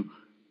 when you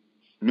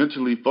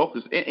mentally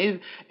focus,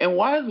 and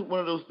why is it one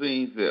of those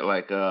things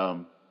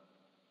that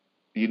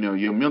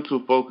your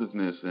mental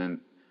focusedness and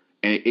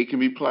it can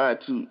be applied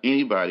to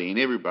anybody and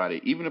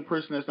everybody, even a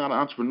person that's not an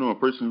entrepreneur, a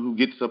person who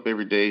gets up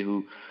every day,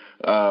 who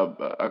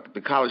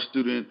the college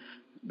student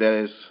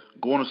that is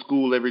going to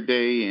school every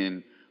day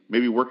and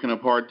maybe working a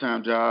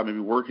part-time job, maybe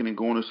working and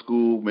going to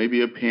school,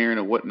 maybe a parent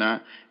or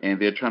whatnot, and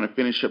they're trying to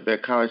finish up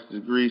that college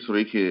degree so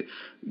they could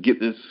get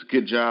this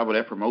good job or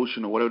that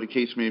promotion or whatever the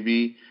case may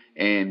be.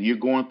 And you're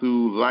going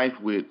through life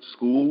with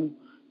school,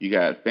 you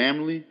got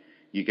family,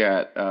 You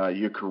got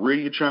your career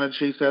you're trying to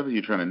chase after.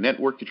 You're trying to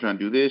network. You're trying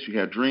to do this. You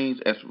have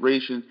dreams,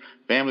 aspirations,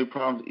 family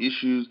problems,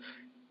 issues,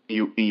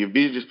 and your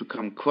vision just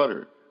become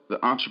cluttered.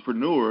 The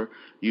entrepreneur,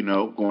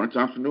 going into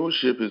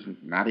entrepreneurship is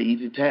not an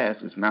easy task.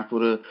 It's not for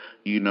the,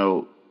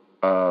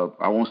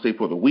 I won't say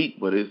for the weak,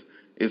 but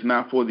it's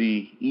not for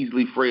the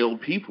easily frail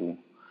people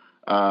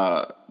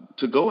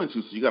to go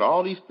into. So you got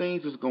all these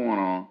things that's going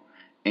on,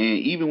 and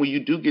even when you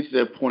do get to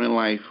that point in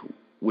life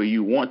where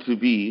you want to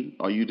be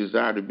or you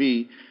desire to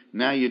be,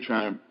 now you're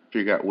trying to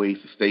figure out ways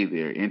to stay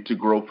there and to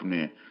grow from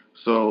there.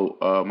 So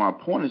my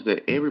point is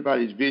that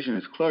everybody's vision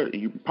is cluttered,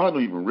 and you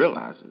probably don't even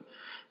realize it,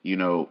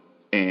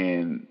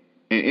 and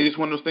it's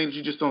one of those things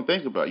you just don't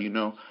think about, You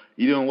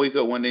don't wake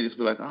up one day and just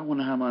be like, I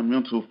wonder how my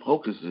mental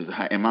focus is.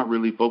 Am I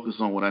really focused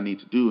on what I need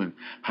to do, and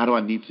how do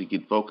I need to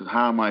get focused?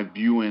 How am I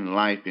viewing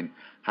life, and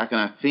how can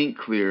I think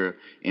clear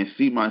and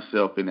see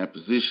myself in that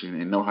position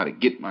and know how to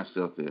get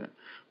myself there?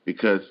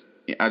 Because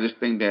I just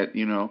think that,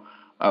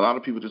 a lot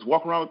of people just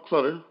walk around with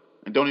clutter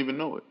and don't even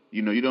know it.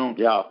 You don't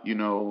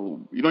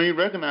even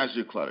recognize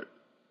you're cluttered.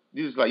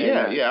 You're just like,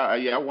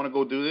 I want to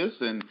go do this,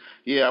 and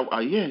I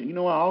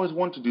always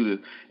wanted to do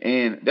this.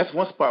 And that's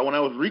one spot when I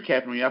was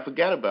recapping you, I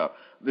forgot about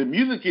the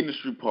music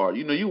industry part.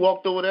 You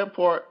walked over that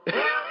part.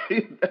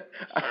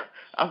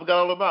 I forgot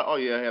all about. Oh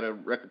yeah, I had a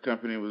record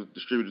company. It was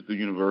distributed through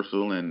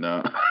Universal, and and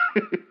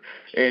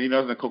I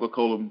was in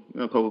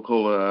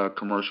Coca-Cola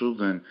commercials,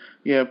 and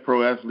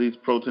pro athletes,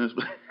 pro tennis.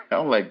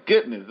 I'm like,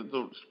 goodness, it's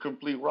a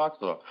complete rock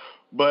star.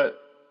 But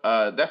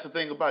that's the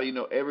thing about it.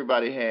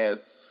 Everybody has.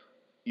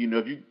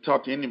 If you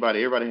talk to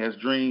anybody, everybody has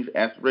dreams,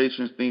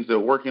 aspirations, things they're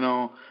working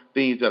on,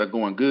 things that are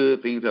going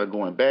good, things that are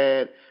going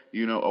bad,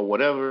 or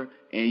whatever.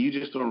 And you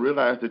just don't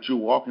realize that you're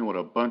walking with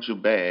a bunch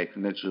of bags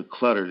and that you're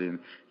cluttered. And,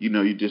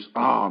 you just,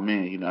 oh,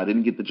 man, I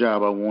didn't get the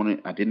job I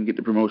wanted. I didn't get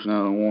the promotion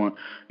I want.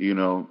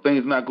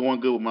 Things are not going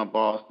good with my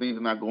boss. Things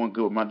are not going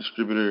good with my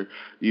distributor.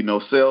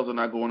 Sales are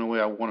not going the way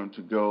I want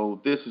them to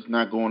go. This is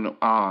not going to,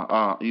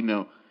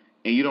 And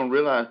you don't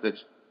realize that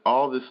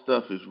all this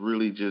stuff is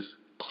really just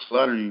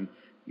cluttering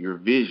your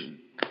vision.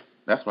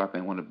 That's what I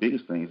think one of the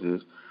biggest things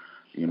is,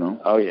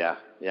 Oh, yeah.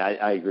 Yeah,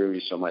 I agree with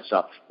you so much.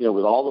 So,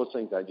 with all those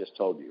things I just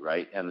told you,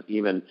 right? And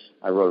even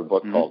I wrote a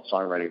book called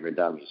Songwriting for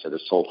Dummies. So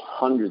there's sold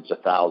hundreds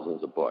of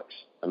thousands of books,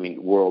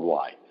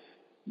 worldwide.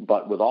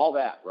 But with all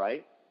that,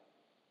 right,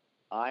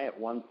 I at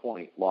one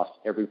point lost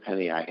every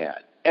penny I had,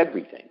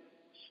 everything,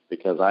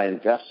 because I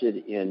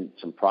invested in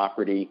some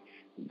property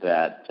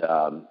that,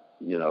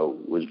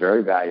 was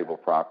very valuable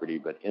property,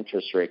 but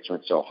interest rates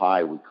went so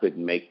high we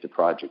couldn't make the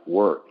project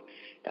work.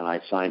 And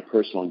I signed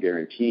personal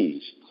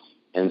guarantees.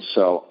 And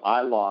so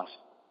I lost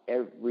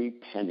every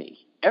penny,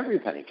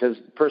 because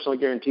personal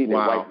guarantee, they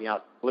wiped me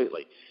out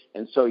completely.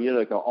 And so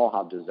you go, oh,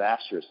 how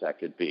disastrous that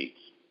could be.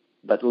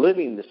 But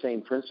living the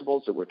same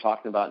principles that we're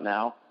talking about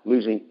now,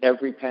 losing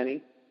every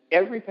penny.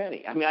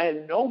 I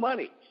had no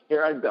money.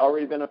 Here I'd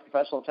already been a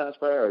professional tennis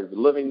player. I was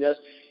living this.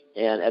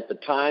 And at the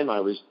time,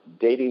 I was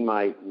dating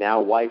my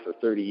now wife of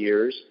 30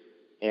 years.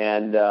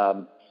 And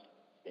I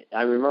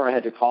remember I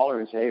had to call her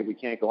and say, hey, we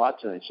can't go out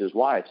tonight. She says,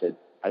 why? I said,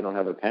 I don't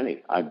have a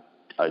penny.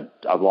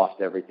 I've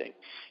lost everything.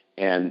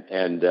 And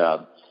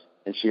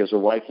she goes,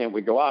 well, why can't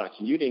we go out? I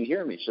said, you didn't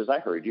hear me. She says, I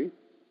heard you,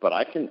 but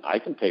I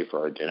can pay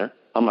for our dinner.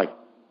 I'm like,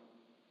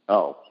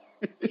 oh.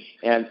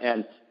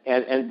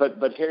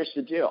 But here's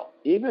the deal.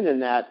 Even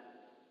in that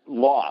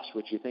loss,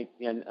 which you think,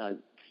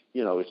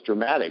 it's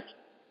dramatic,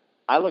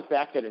 I look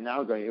back at it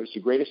now going, it was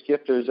the greatest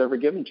gift that was ever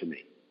given to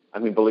me.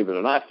 Believe it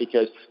or not,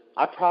 because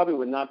I probably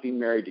would not be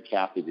married to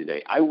Kathy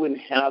today. I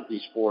wouldn't have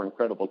these 4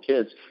 incredible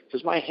kids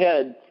because my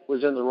head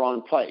was in the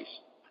wrong place.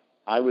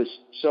 I was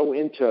so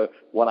into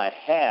what I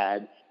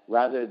had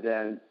rather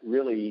than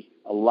really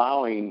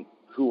allowing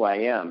who I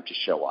am to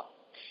show up.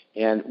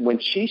 And when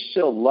she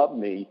still loved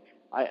me,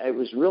 it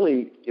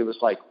was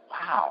like,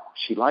 wow,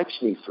 she likes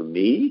me for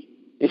me?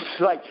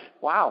 It's like,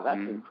 wow, that's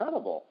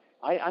incredible.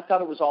 I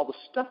thought it was all the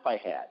stuff I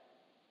had.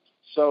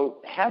 So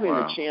having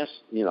the chance,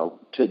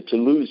 to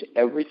lose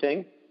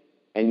everything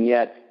and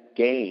yet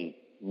gain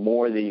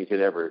more than you could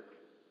ever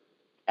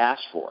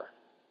ask for,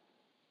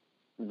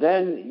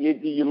 then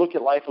you look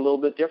at life a little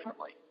bit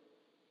differently.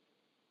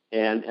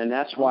 And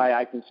that's why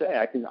I can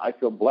say I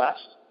feel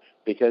blessed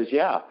because,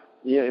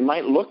 it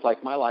might look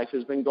like my life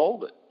has been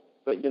golden.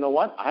 But you know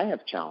what? I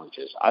have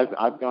challenges.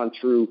 I've gone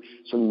through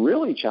some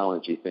really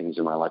challenging things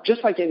in my life,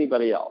 just like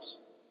anybody else.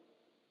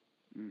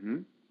 Mm-hmm.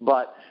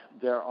 But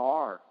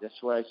that's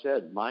what I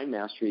said, mind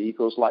mastery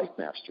equals life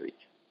mastery.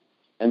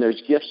 And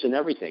there's gifts in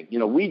everything.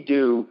 We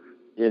do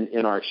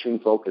in our Extreme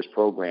Focus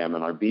program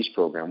and our Beast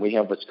program, we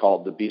have what's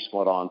called the Beast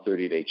Mode On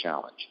 30-Day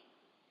Challenge.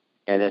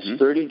 And it's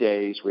 30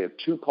 days. We have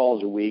 2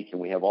 calls a week,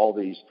 and we have all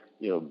these,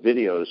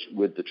 videos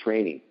with the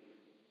training.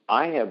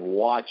 I have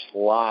watched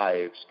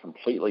lives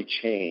completely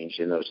change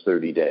in those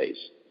 30 days.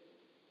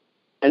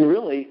 And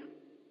really,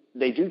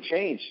 they do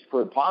change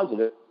for the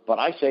positive, but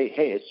I say,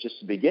 hey, it's just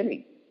the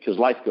beginning because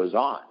life goes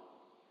on.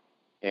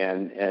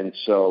 And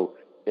so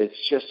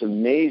it's just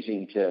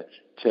amazing to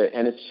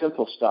and it's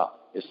simple stuff.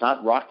 It's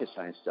not rocket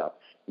science stuff.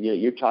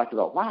 You're talking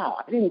about, wow,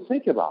 I didn't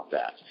think about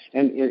that.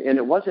 And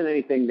it wasn't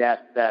anything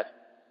that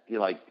you're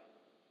like,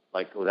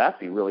 well, that'd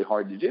be really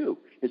hard to do.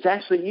 It's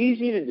actually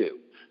easy to do.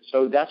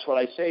 So that's what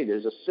I say.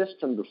 There's a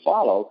system to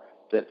follow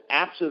that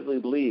absolutely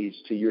leads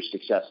to your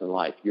success in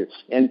life.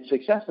 And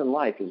success in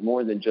life is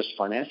more than just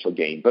financial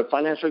gain, but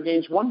financial gain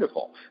is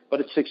wonderful.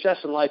 But it's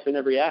success in life in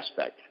every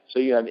aspect. So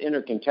you have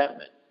inner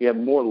contentment. You have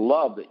more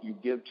love that you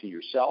give to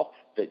yourself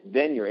that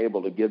then you're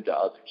able to give to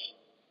others.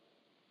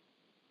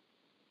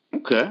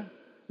 Okay.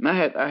 And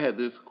I had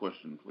this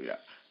question for you.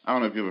 I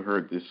don't know if you ever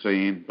heard this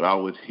saying, but I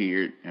always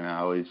hear it, and I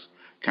always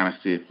kind of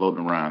see it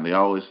floating around. They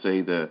always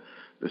say the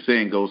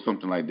saying goes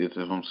something like this,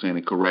 if I'm saying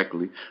it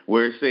correctly,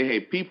 where it say, hey,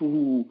 people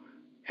who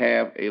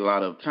have a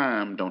lot of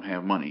time don't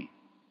have money,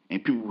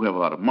 and people who have a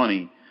lot of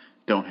money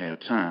don't have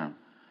time.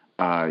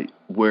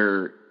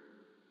 Where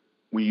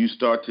when you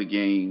start to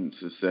gain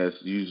success,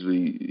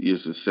 usually your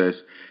success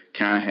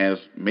kind of has,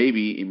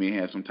 maybe it may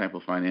have some type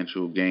of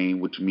financial gain,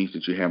 which means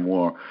that you have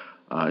more,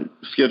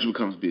 schedule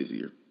becomes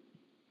busier.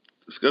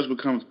 The schedule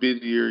becomes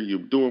busier, you're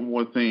doing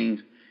more things,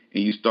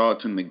 and you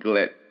start to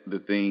neglect the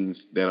things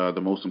that are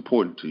the most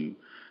important to you.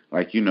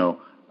 Like, your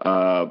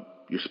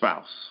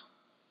spouse,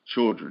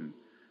 children,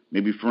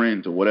 maybe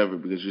friends or whatever,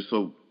 because you're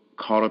so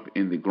caught up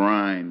in the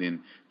grind and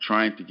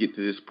trying to get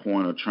to this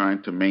point or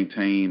trying to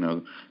maintain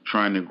or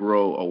trying to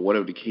grow or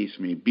whatever the case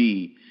may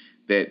be,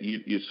 that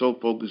you're so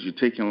focused, you're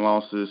taking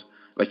losses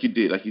like you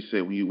did, like you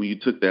said, when you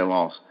took that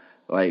loss.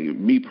 Like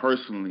me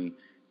personally,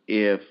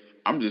 if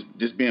I'm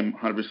just being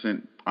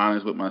 100%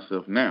 honest with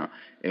myself now,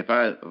 if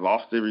I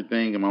lost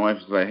everything and my wife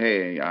was like,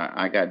 hey,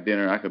 I got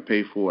dinner, I could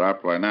pay for it,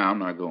 I'd be like, nah, I'm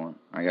not going.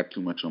 I got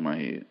too much on my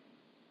head.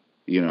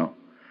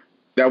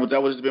 That would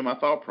just been my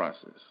thought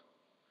process.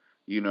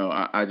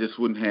 I just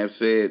wouldn't have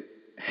said,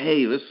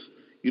 hey, let's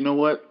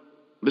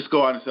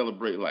go out and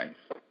celebrate life.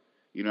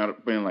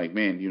 I've been like,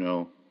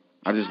 man,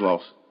 I just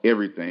lost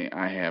everything.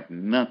 I have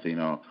nothing,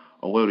 or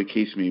whatever the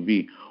case may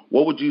be.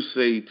 What would you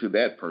say to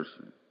that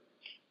person?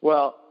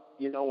 Well,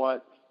 you know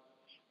what?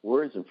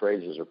 Words and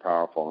phrases are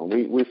powerful,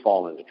 and we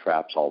fall into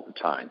traps all the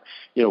time.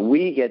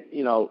 We get,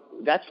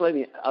 that's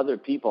letting other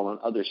people and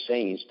other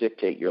sayings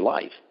dictate your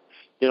life.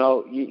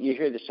 You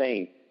hear the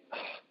saying,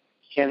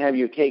 can't have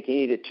your cake and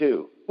eat it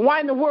too.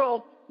 Why in the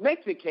world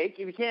make the cake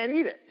if you can't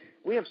eat it?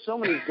 We have so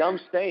many dumb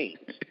sayings.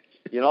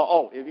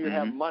 If you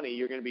have money,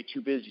 you're going to be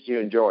too busy to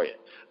enjoy it.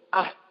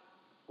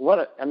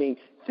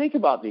 Think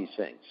about these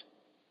things.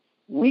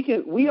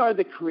 We are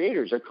the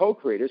creators or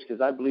co-creators,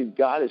 because I believe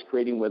God is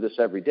creating with us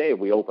every day if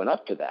we open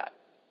up to that.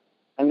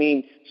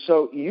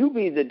 So you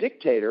be the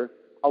dictator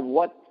of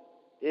what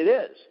it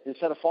is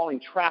instead of falling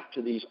trapped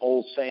to these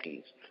old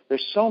sayings.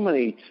 There's so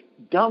many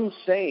dumb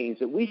sayings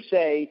that we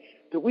say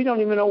that we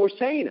don't even know we're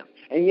saying them.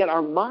 And yet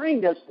our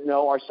mind doesn't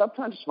know, our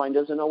subconscious mind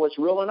doesn't know what's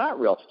real or not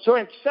real. So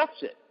it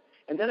accepts it.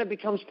 And then it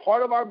becomes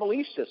part of our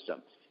belief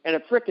system. And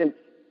it frickin'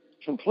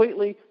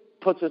 completely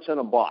puts us in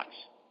a box.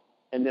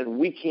 And then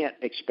we can't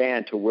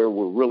expand to where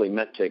we're really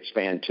meant to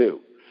expand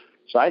to.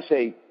 So I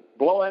say,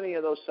 blow any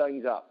of those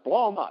things up.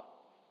 Blow them up.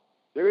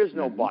 There is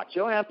no box.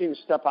 You don't have to even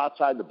step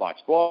outside the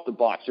box. Blow up the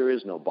box. There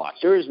is no box.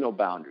 There is no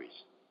boundaries.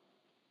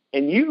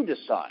 And you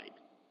decide.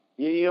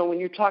 When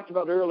you talked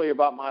about earlier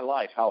about my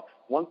life, how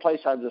one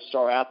place I was a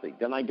star athlete,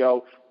 then I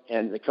go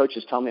and the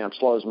coaches tell me I'm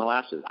slow as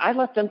molasses. I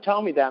let them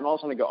tell me that, and all of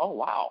a sudden I go, oh,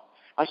 wow.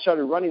 I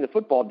started running the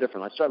football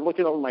different. I started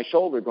looking over my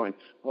shoulder going,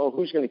 well,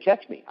 who's going to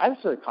catch me?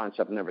 That's a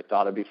concept I never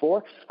thought of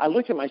before. I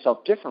looked at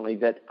myself differently,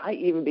 that I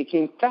even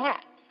became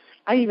fat.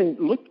 I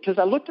looked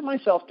at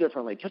myself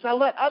differently, because I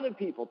let other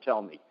people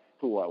tell me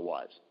who I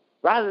was,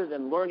 rather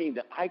than learning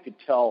that I could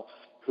tell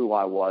who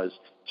I was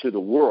to the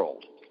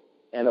world.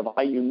 And if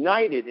I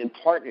united in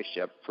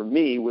partnership, for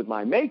me, with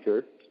my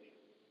maker,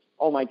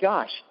 oh my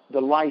gosh,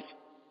 the life,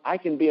 I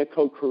can be a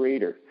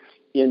co-creator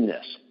in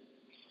this.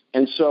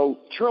 And so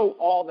throw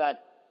all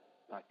that,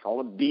 I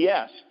call it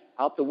BS,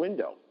 out the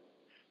window.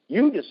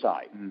 You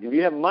decide. If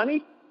you have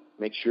money,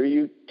 make sure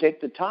you take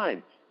the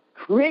time.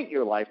 Create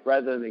your life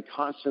rather than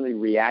constantly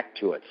react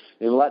to it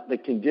and let the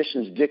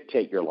conditions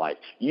dictate your life.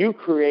 You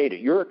create it.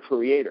 You're a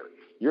creator.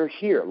 You're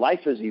here.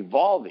 Life is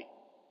evolving.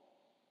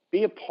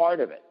 Be a part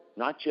of it.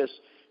 Not just,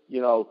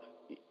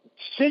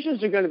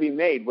 decisions are going to be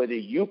made whether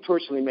you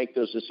personally make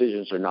those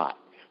decisions or not.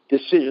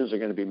 Decisions are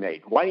going to be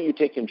made. Why don't you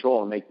take control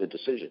and make the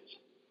decisions?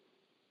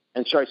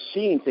 And start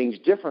seeing things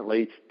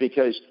differently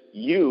because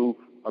you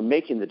are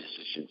making the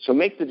decision. So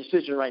make the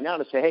decision right now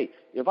to say, hey,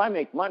 if I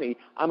make money,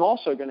 I'm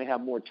also going to have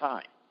more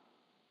time.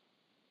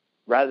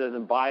 Rather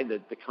than buy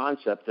the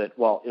concept that,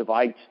 well, if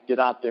I get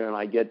out there and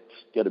I get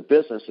a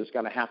business, it's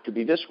going to have to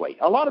be this way.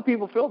 A lot of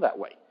people feel that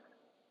way.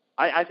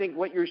 I think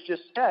what you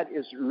just said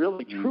is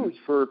really truth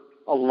for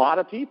a lot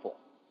of people,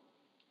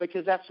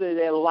 because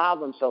they allow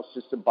themselves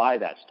just to buy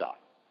that stuff.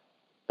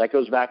 That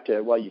goes back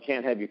to, well, you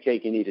can't have your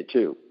cake and eat it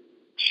too.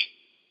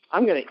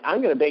 I'm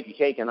gonna bake a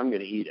cake and I'm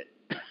gonna eat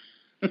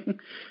it.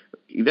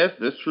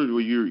 That's true.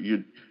 Well,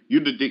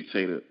 you're the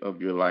dictator of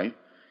your life,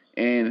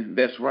 and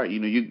that's right.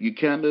 You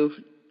kind of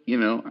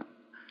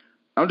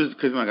I'm just,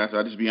 because like I said,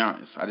 I just be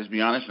honest. I just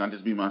be honest, and I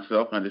just be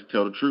myself, and I just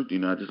tell the truth.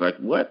 I just like,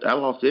 what? I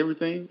lost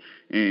everything,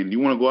 and you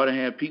want to go out and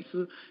have pizza,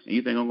 and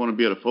you think I'm going to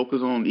be able to focus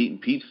on eating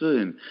pizza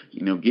and,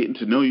 getting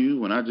to know you,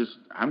 when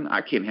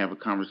I can't have a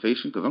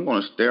conversation because I'm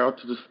going to stare out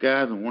to the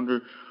skies and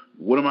wonder,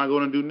 what am I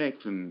going to do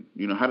next? And,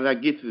 how did I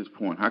get to this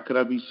point? How could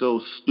I be so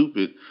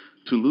stupid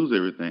to lose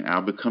everything?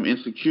 I'll become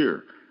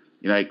insecure.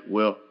 You're like,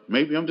 well,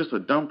 maybe I'm just a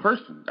dumb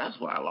person. That's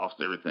why I lost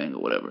everything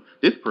or whatever.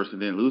 This person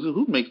didn't lose it.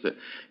 Who makes that?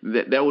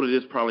 That would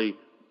have just probably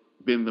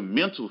been the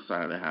mental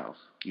side of the house,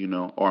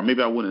 or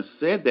maybe I wouldn't have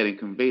said that and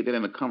conveyed that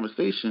in a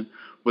conversation,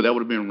 but that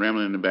would have been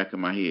rambling in the back of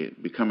my head,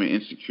 becoming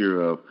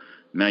insecure of,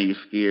 now you're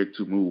scared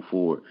to move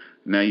forward.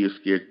 Now you're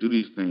scared to do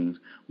these things.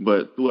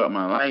 But throughout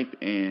my life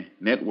and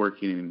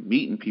networking and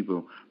meeting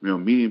people,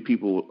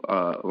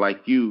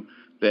 like you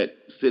that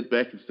sit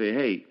back and say,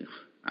 hey,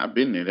 I've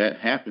been there. That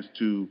happens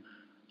to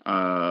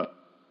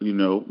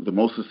the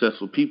most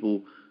successful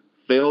people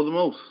fail the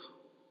most.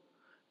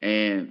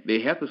 And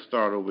they have to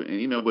start over.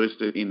 And, but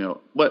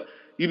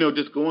it's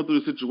just going through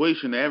the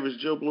situation, the average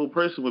Joe Blow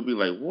person would be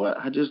like, what?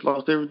 I just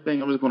lost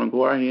everything. I'm just going to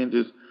go out here and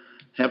just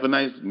have a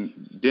nice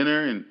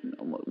dinner. And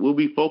we'll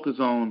be focused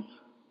on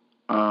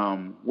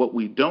what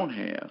we don't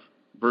have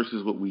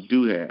versus what we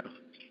do have.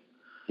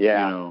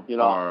 Yeah,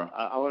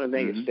 I want to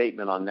make a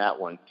statement on that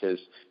one because,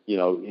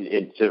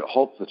 it's a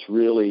hope that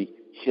really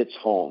hits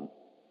home.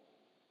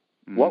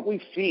 Mm-hmm. What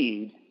we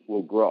feed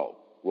will grow.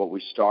 What we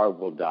starve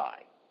will die.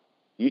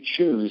 You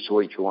choose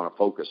what you want to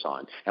focus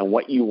on and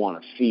what you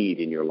want to feed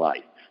in your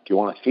life. Do you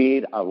want to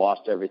feed, I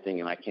lost everything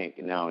and I can't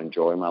now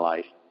enjoy my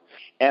life?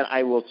 And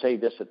I will say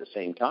this at the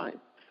same time.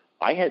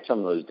 I had some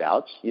of those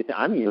doubts.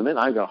 I'm human.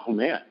 I go, oh,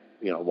 man,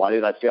 why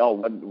did I fail?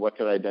 What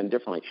could I have done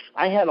differently?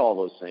 I had all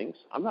those things.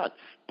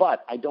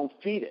 But I don't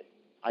feed it.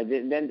 I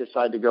then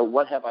decide to go,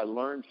 what have I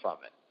learned from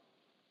it?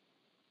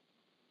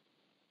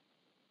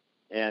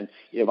 And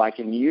if I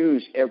can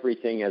use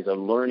everything as a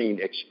learning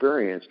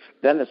experience,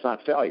 then it's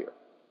not failure.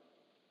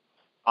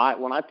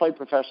 When I played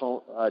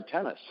professional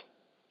tennis,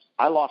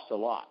 I lost a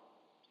lot.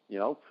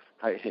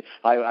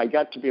 I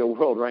got to be a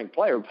world-ranked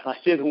player, but I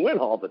didn't win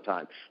all the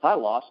time. I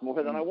lost more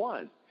than I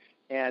won.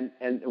 And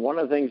one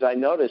of the things I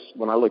noticed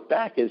when I look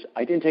back is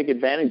I didn't take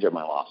advantage of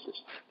my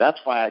losses. That's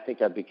why I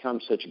think I've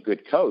become such a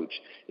good coach,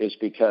 is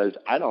because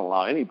I don't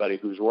allow anybody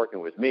who's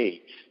working with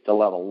me to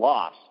let a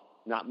loss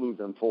not move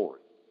them forward.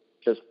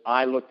 Because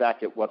I look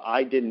back at what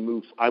I didn't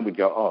move, I would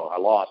go, oh, I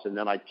lost, and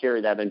then I'd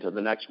carry that into the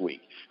next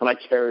week, and I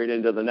carry it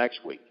into the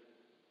next week.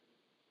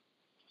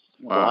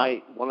 Wow.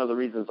 One of the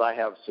reasons I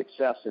have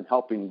success in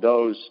helping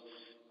those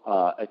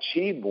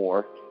achieve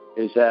more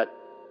is that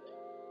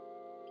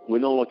we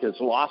don't look at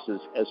losses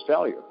as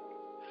failure.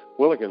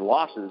 We look at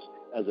losses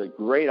as a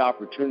great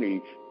opportunity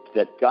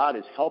that God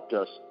has helped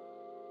us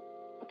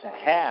to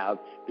have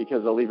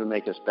because they'll even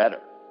make us better.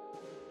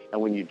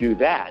 And when you do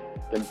that,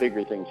 then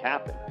bigger things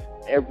happen.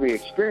 Every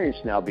experience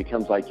now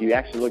becomes like you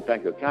actually look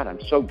back and go, God, I'm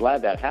so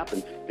glad that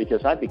happened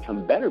because I've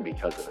become better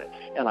because of it.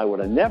 And I would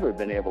have never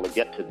been able to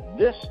get to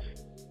this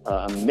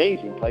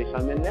amazing place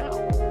I'm in now.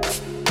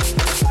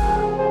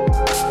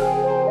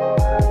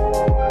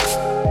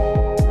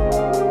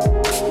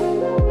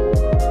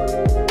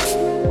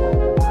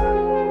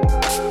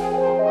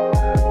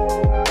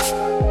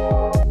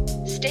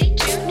 Stay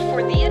tuned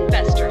for The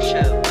Investor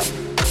Show.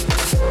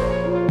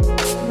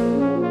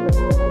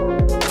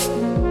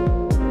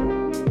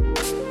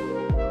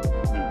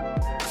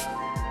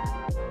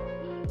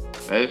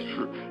 That's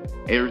true.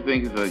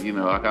 Everything is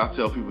like I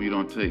tell people, you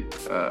don't take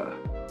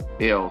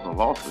L's or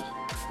losses.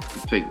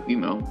 You take,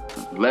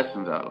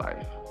 lessons out of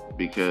life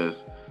because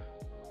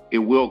it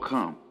will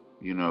come.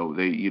 No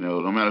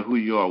matter who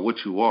you are,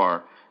 what you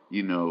are,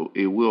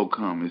 it will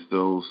come. It's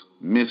those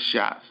missed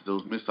shots,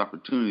 those missed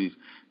opportunities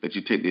that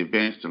you take the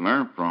advantage to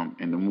learn from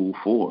and to move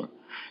forward.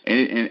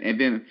 And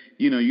then,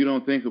 you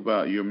don't think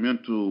about your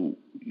mental,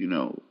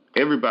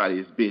 everybody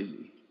is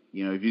busy.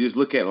 If you just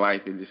look at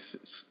life and just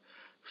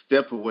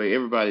step away,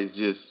 everybody's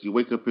just, you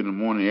wake up in the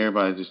morning,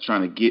 everybody's just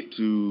trying to get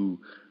to,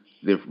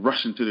 they're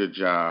rushing to their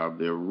job,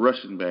 they're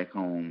rushing back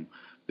home,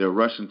 they're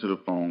rushing to the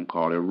phone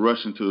call, they're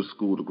rushing to the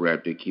school to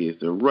grab their kids,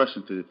 they're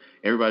rushing to,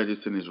 everybody's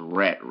just in this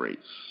rat race.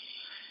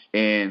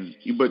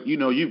 But you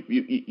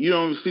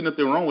don't see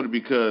nothing wrong with it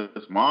because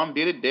mom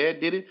did it,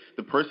 dad did it,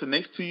 the person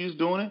next to you is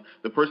doing it,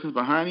 the person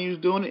behind you is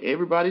doing it,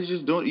 everybody's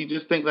just doing it. You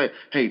just think like,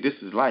 hey, this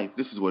is life,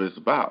 this is what it's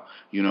about,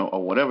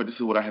 or whatever, this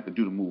is what I have to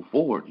do to move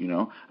forward,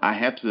 I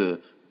have to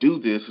do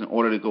this in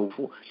order to go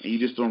forward. And you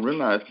just don't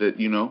realize that,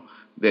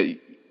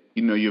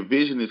 your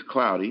vision is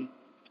cloudy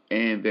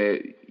and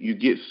that you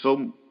get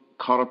so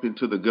caught up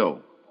into the go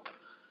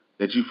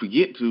that you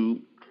forget to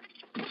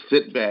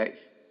sit back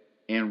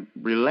and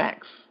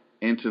relax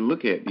and to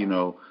look at,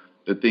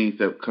 the things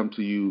that come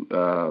to you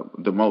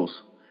the most.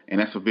 And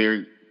that's a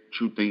very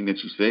true thing that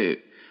you said.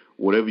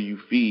 Whatever you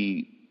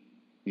feed,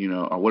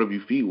 or whatever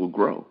you feed will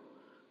grow.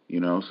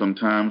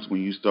 Sometimes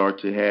when you start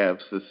to have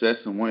success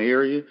in one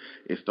area,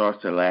 it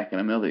starts to lack in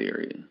another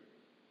area.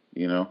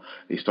 You know,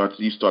 you start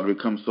to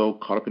become so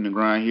caught up in the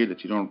grind here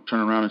that you don't turn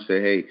around and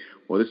say, hey,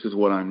 well, this is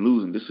what I'm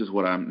losing. This is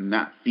what I'm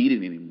not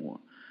feeding anymore.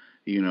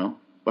 You know,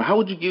 but how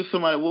would you give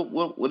somebody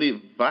what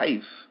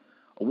advice,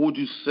 or what would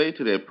you say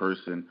to that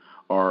person,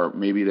 or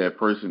maybe that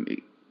person?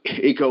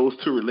 It goes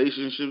to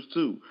relationships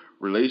too,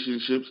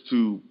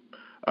 to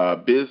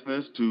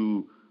business,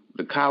 to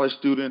the college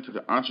student, to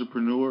the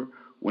entrepreneur.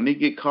 When they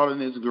get caught in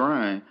this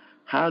grind,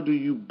 how do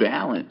you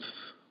balance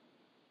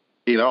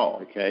it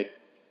all? Okay.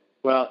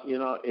 Well, you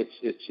know,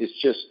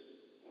 it's just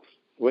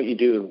what you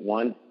do.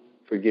 One,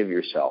 forgive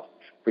yourself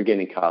for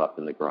getting caught up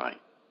in the grind.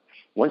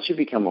 Once you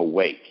become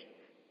awake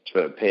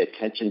to pay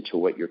attention to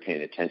what you're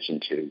paying attention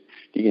to,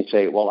 you can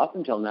say, well, up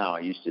until now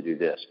I used to do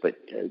this, but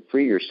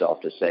free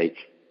yourself to say,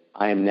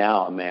 I am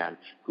now a man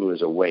who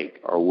is awake,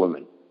 or a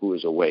woman who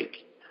is awake.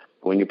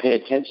 When you pay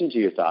attention to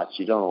your thoughts,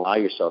 you don't allow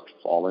yourself to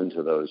fall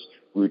into those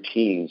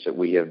routines that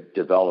we have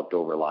developed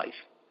over life,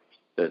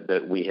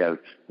 that we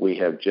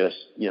have just,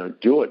 you know,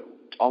 do it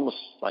almost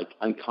like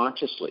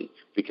unconsciously,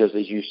 because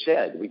as you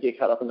said, we get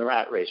caught up in the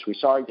rat race. We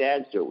saw our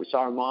dads do it. We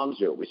saw our moms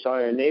do it. We saw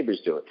our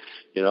neighbors do it,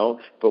 you know.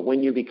 But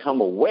when you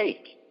become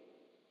awake,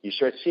 you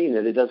start seeing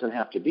that it doesn't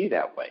have to be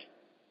that way.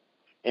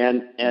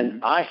 And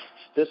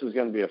this is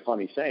going to be a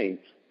funny saying,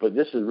 but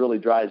this really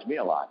drives me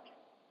a lot.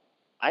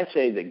 I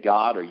say that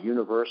God or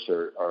universe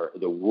or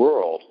the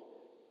world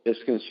is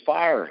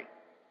conspiring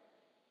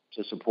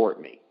to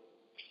support me,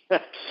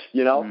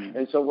 you know.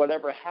 And so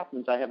whatever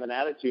happens, I have an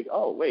attitude.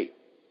 Oh, wait.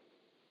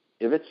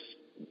 If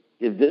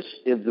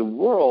the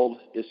world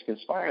is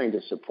conspiring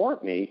to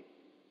support me,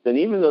 then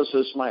even though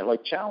this might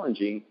look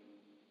challenging,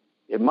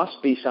 it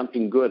must be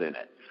something good in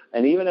it.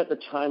 And even at the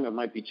time it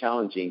might be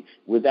challenging,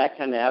 with that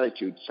kind of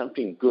attitude,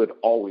 something good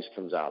always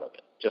comes out of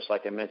it. Just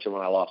like I mentioned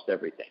when I lost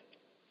everything.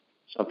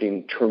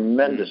 Something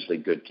tremendously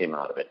good came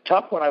out of it.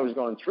 Tough when I was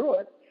going through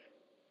it,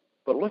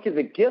 but look at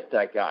the gift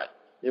I got.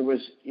 It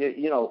was,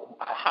 you know,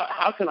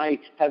 how can I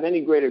have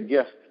any greater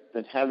gift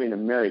than having a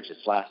marriage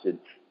that's lasted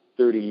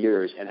 30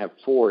 years and have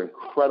 4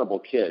 incredible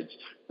kids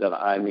that,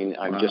 I mean,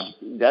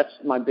 that's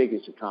my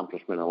biggest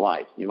accomplishment in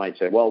life. You might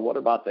say, well, what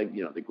about the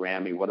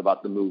Grammy? What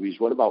about the movies?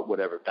 What about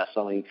whatever,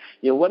 Bestselling?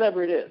 You know,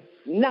 whatever it is.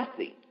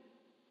 Nothing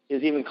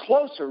is even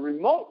closer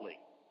remotely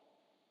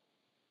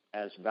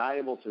as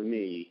valuable to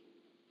me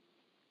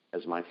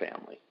as my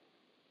family.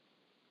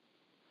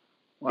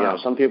 Wow. You know,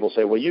 some people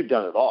say, well, you've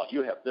done it all.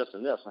 You have this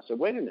and this. I said,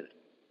 wait a minute.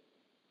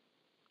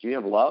 Do you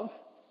have love?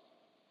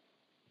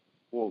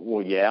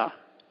 Well, yeah.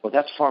 Well,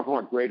 that's far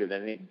more greater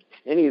than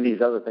any of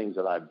these other things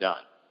that I've done.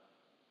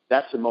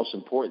 That's the most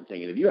important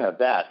thing. And if you have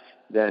that,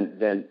 then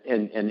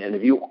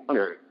if you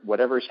honor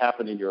whatever's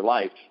happened in your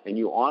life and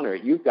you honor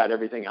it, you've got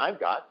everything I've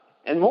got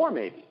and more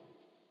maybe.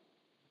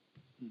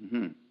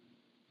 Mm-hmm.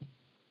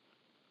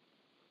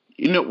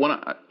 You know,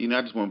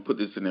 I just want to put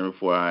this in there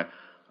before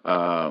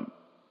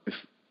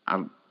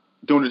I'm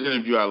doing this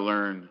interview. I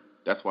learned,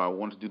 that's why I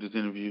wanted to do this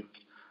interview.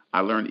 I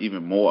learned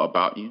even more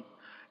about you.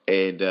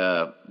 And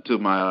to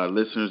my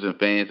listeners and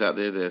fans out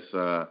there that's,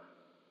 that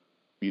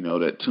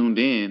tuned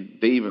in,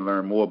 they even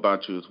learned more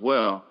about you as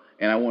well.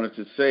 And I wanted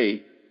to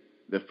say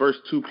the first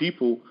 2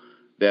 people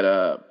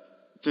that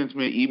sent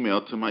me an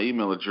email to my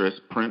email address,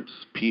 Prince,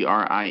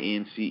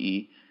 Prince,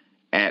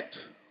 at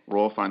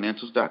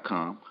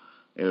royalfinancials.com.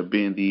 It'll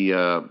be in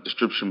the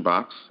description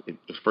box.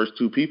 The first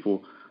 2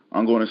 people,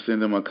 I'm going to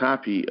send them a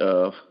copy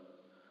of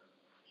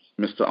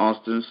Mr.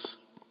 Austin's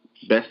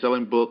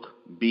best-selling book,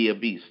 Be a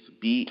Beast,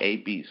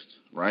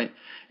 right?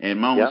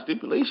 And my only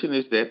stipulation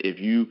is that if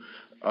you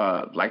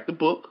like the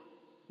book,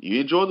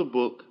 you enjoy the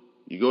book,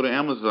 you go to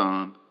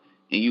Amazon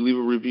and you leave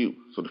a review.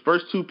 So the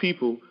first 2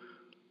 people,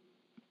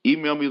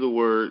 email me the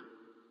word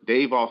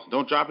Dave Austin.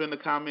 Don't drop it in the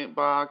comment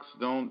box.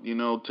 Don't,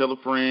 tell a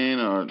friend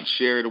or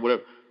share it or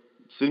whatever.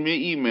 Send me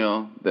an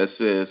email that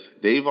says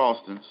Dave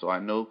Austin, so I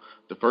know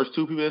the first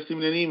 2 people that send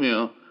me an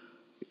email,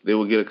 they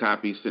will get a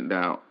copy sent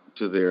out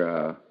to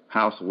their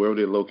house, wherever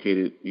they're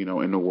located,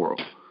 in the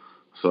world.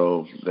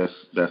 So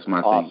that's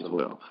my thing as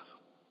well.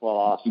 Well,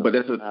 awesome. But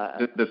that's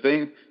the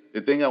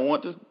thing I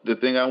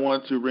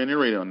wanted to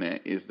reiterate on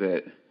that is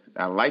that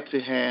I like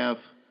to have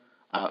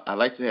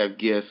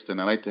guests,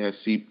 and I like to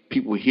see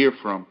people hear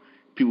from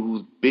people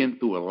who's been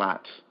through a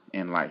lot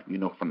in life.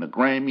 From the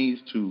Grammys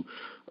to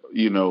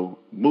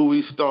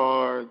movie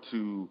star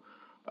to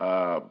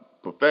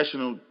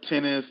professional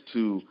tennis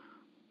to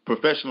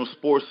professional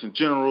sports in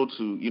general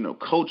to,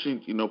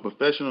 coaching,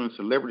 professional and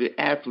celebrity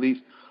athletes,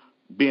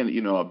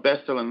 being, a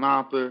best-selling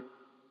author.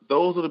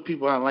 Those are the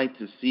people I like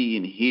to see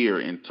and hear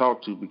and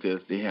talk to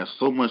because they have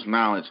so much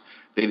knowledge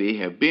that they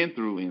have been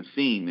through and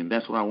seen, and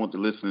that's what I want the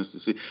listeners to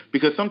see.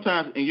 Because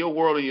sometimes in your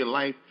world, in your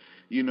life,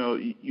 you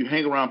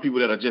hang around people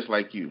that are just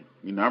like you.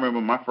 I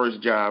remember my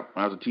first job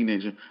when I was a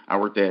teenager, I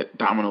worked at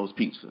Domino's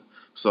Pizza.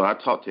 So I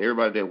talked to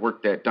everybody that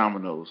worked at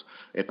Domino's.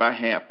 If I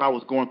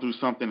was going through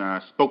something,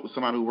 I spoke with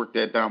somebody who worked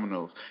at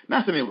Domino's.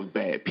 Not saying it was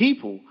bad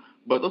people,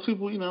 but those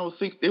people,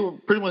 they were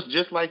pretty much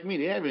just like me.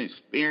 They haven't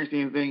experienced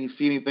anything,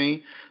 seen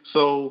anything.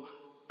 So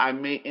I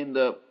may end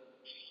up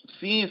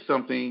seeing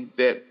something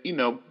that,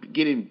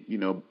 getting,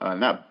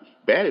 not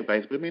bad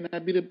advice, but it may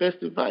not be the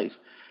best advice.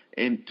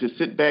 And to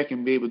sit back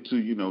and be able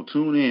to,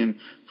 tune in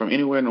from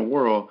anywhere in the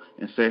world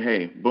and say,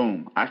 hey,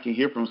 boom, I can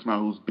hear from somebody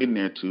who's been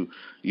there too,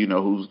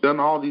 who's done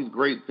all these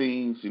great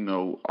things,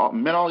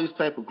 met all these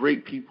type of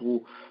great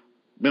people,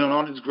 been on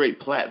all these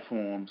great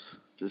platforms,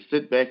 to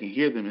sit back and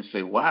hear them and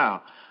say,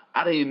 wow,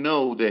 I didn't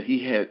know that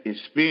he had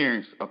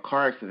experienced a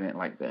car accident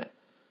like that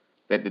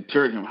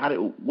deterred him.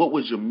 What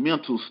was your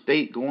mental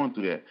state going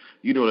through that?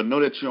 To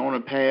know that you're on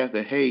a path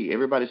that, hey,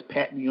 everybody's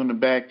patting you on the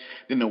back,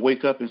 then to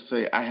wake up and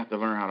say, I have to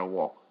learn how to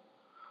walk.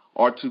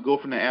 Or to go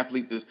from the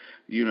athlete that's,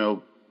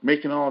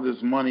 making all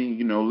this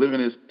money,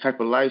 living this type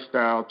of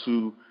lifestyle,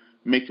 to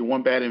making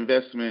one bad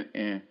investment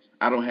and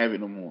I don't have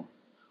it no more.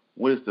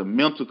 What is the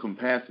mental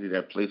capacity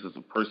that places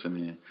a person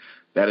in?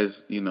 That is,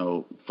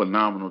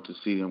 phenomenal to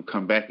see them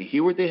come back and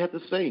hear what they have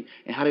to say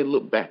and how they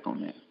look back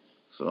on that.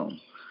 So,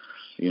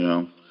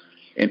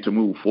 and to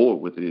move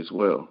forward with it as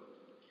well.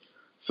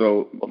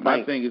 So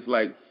my thing is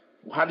like,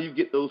 how do you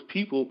get those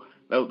people,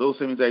 those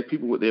same exact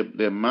people with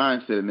their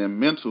mindset and their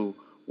mental,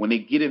 when they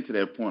get into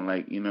that point,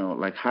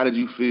 like how did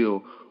you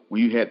feel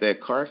when you had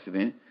that car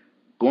accident,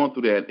 going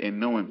through that and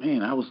knowing,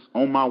 man, I was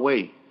on my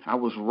way, I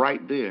was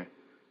right there,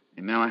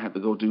 and now I have to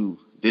go do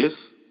this?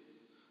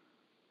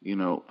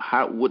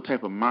 What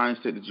type of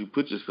mindset did you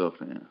put yourself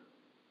in?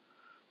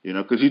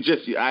 Because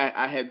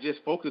I had just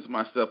focused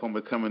myself on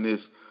becoming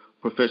this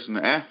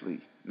professional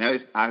athlete. Now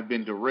I've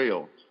been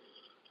derailed.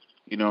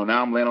 Now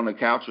I'm laying on the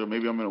couch, or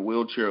maybe I'm in a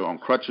wheelchair or on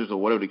crutches or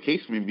whatever the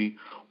case may be.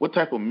 What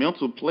type of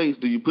mental place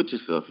do you put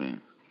yourself in?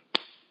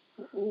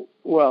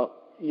 Well,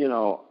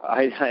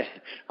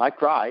 I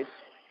cried.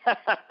 I'm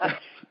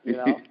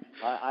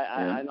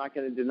not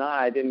going to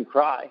deny I didn't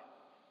cry.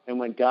 And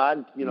when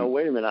God,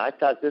 wait a minute, I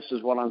thought this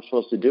is what I'm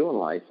supposed to do in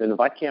life. And if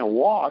I can't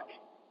walk,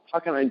 how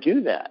can I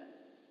do that?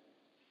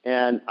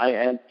 And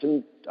I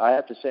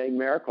have to say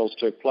miracles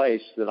took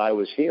place that I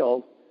was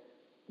healed.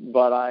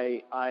 But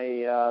it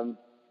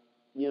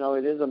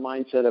is a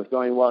mindset of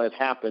going, well, it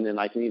happened, and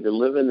I can either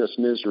live in this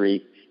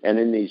misery and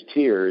in these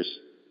tears,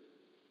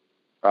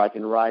 or I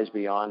can rise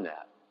beyond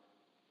that.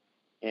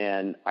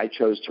 And I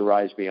chose to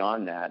rise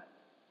beyond that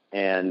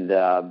and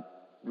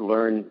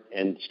learn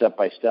and step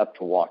by step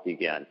to walk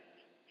again,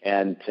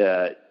 and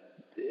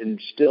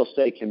still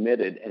stay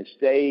committed and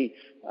stay,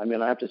 I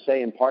have to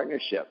say, in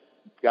partnership.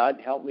 God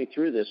helped me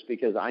through this,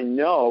 because I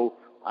know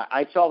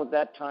I felt at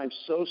that time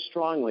so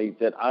strongly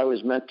that I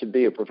was meant to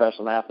be a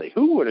professional athlete.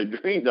 Who would have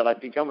dreamed that I'd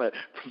become a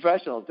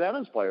professional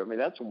tennis player?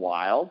 That's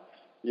wild.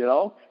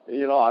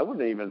 I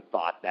wouldn't have even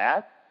thought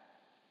that.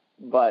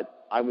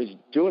 But I was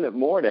doing it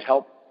more to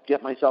help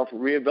get myself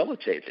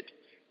rehabilitated.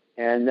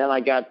 And then I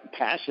got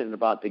passionate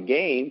about the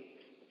game.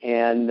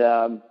 And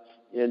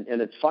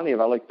it's funny, if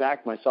I look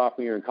back my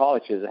sophomore year in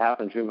college, because it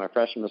happened between my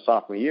freshman and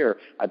sophomore year,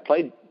 I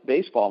played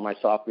baseball my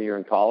sophomore year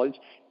in college,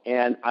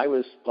 and I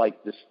was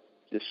like this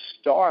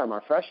star my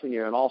freshman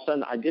year, and all of a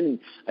sudden I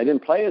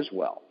didn't play as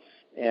well,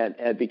 and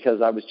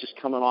because I was just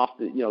coming off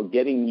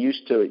getting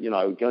used to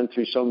going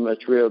through so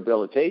much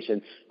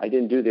rehabilitation, I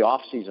didn't do the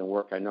off season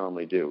work I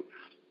normally do,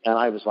 and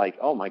I was like,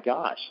 oh my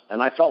gosh,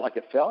 and I felt like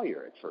a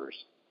failure at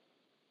first,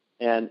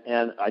 and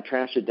I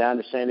transferred down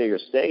to San Diego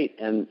State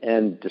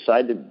and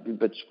decided,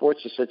 but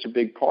sports is such a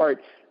big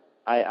part.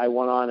 I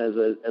went on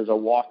as a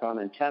walk on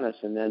in tennis,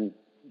 and then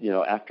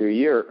after a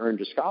year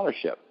earned a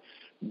scholarship.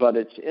 But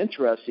it's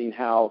interesting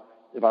how,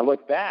 if I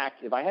look back,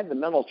 if I had the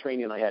mental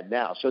training I had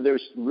now, so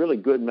there's really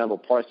good mental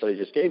parts that I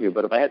just gave you,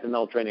 but if I had the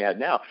mental training I had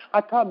now,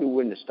 I probably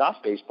wouldn't have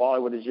stopped baseball. I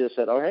would have just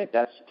said, oh, hey,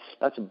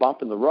 that's a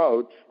bump in the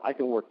road. I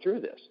can work through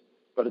this.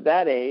 But at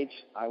that age,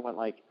 I went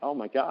like, oh,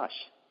 my gosh,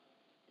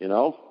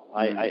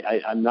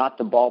 I'm not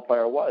the ball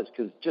player I was,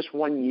 because just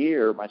 1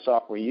 year, my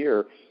sophomore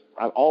year,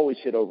 I always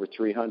hit over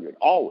 300,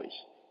 always.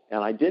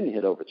 And I didn't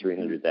hit over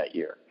 300 that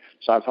year.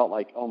 So I felt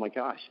like, oh, my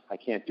gosh, I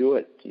can't do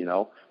it,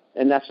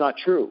 And that's not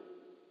true,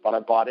 but I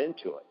bought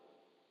into it.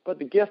 But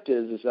the gift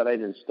is that I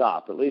didn't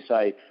stop. At least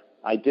I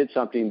did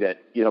something that,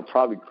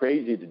 probably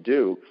crazy to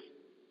do,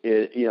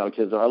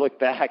 because I look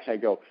back, I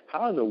go,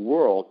 how in the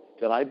world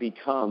did I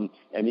become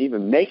and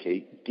even make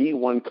a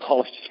D1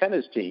 college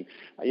tennis team?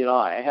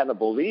 I had a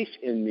belief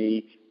in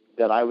me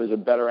that I was a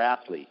better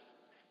athlete.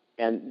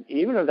 And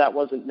even if that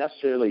wasn't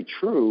necessarily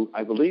true,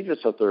 I believed it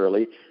so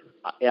thoroughly.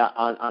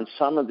 On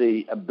some of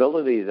the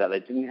ability that I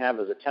didn't have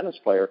as a tennis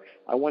player,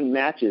 I won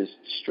matches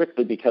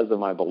strictly because of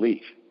my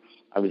belief.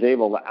 I was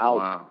able to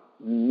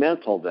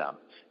out-mental them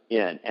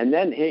in. And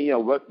then,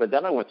 but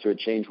then I went through a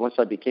change. Once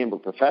I became a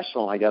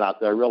professional and I got out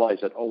there, I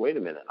realized that, oh, wait a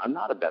minute, I'm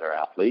not a better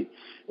athlete.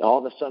 And all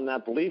of a sudden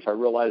that belief I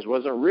realized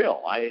wasn't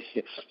real.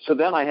 So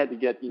then I had to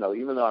get,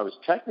 even though I was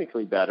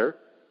technically better,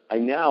 I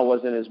now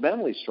wasn't as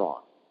mentally strong.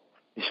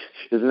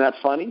 Isn't that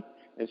funny?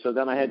 And so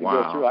then I had to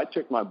go through, I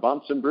took my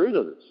bumps and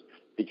bruises,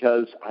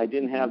 because I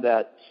didn't have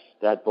that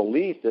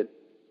belief that,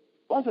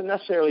 wasn't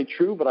necessarily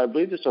true, but I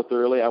believed it so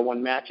thoroughly I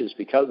won matches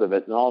because of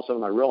it. And all of a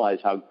sudden I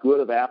realized how good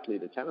of an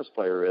athlete a tennis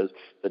player is,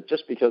 that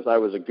just because I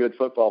was a good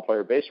football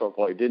player, baseball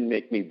player, didn't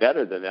make me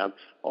better than them.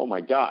 Oh,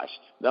 my gosh.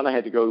 Then I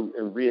had to go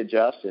and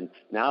readjust, and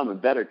now I'm a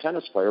better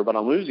tennis player, but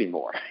I'm losing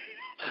more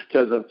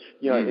because of,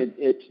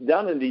 it's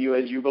done into you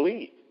as you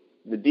believe.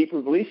 The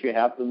deeper belief you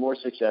have, the more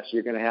success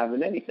you're going to have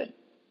in anything.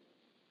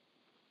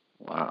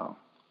 Wow.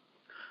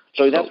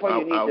 So that's why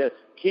you need to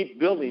keep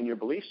building your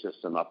belief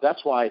system up.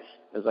 That's why,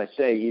 as I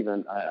say,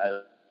 even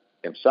I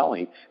am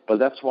selling, but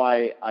that's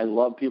why I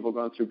love people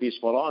going through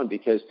Peaceful On,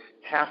 because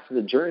half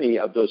the journey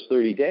of those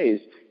 30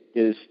 days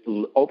is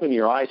open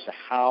your eyes to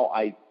how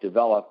I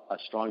develop a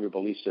stronger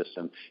belief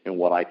system in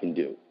what I can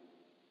do.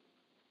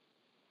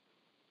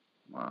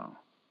 Wow.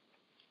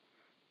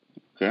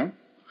 Okay.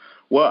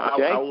 Well,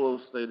 okay. I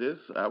will say this,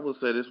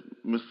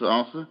 Mr.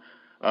 Austin.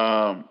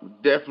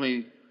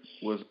 Definitely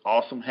was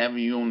awesome having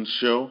you on the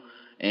show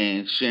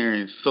and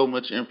sharing so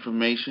much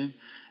information,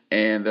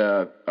 and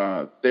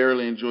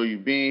thoroughly enjoy you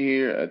being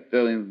here. I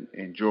thoroughly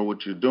enjoy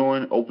what you're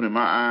doing, opening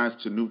my eyes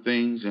to new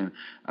things, and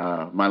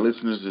my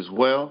listeners as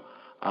well.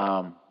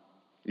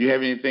 You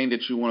have anything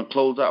that you want to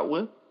close out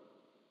with?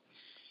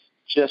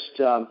 Just,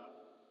 I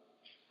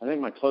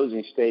think my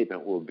closing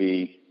statement will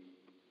be,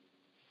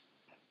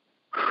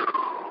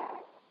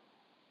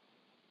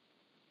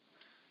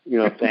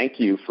 thank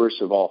you,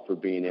 first of all, for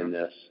being in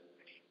this.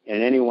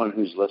 And anyone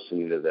who's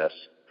listening to this,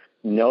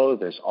 know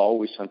there's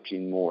always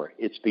something more.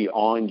 It's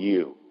beyond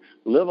you.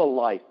 Live a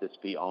life that's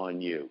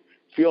beyond you.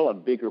 Feel a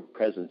bigger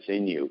presence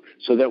in you,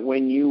 so that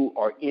when you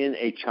are in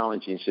a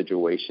challenging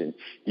situation,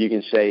 you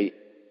can say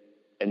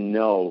and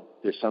know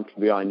there's something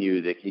beyond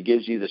you that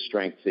gives you the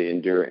strength to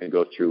endure and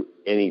go through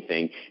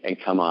anything and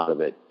come out of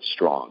it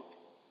strong.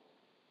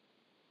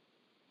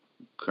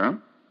 Okay.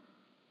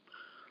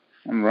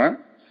 All right.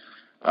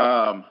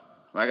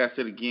 Like I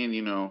said again,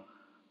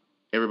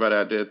 everybody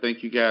out there,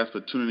 thank you guys for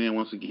tuning in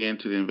once again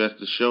to the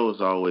Investor Show.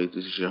 As always,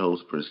 this is your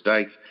host, Chris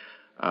Dykes.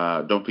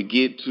 Don't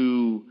forget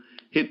to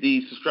hit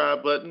the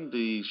subscribe button,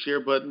 the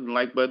share button, the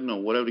like button,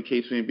 or whatever the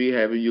case may be,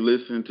 however you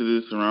listen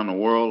to this around the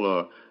world,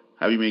 or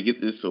how you may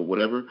get this or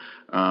whatever.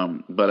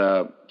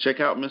 But check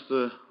out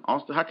Mr.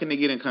 Austin. How can they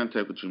get in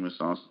contact with you,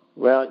 Mr. Austin?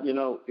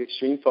 Well,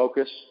 Extreme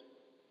Focus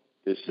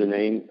is the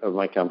name of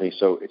my company,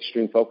 so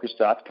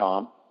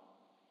extremefocus.com.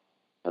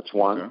 That's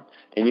one. Okay.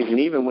 And you can,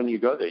 even when you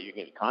go there, you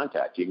can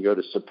contact. You can go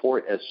to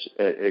support at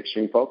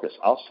Extreme Focus.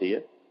 I'll see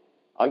it.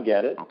 I'll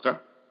get it. Okay.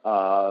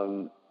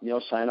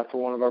 Sign up for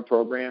one of our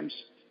programs.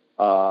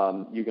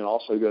 You can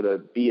also go to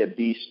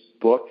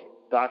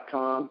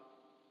beabeastbook.com.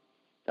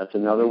 That's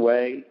another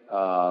way.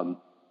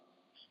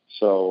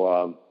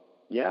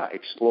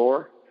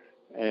 Explore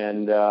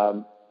and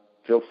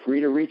feel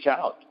free to reach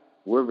out.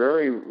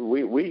 We're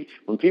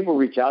when people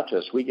reach out to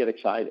us, we get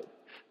excited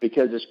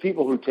because it's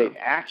people who take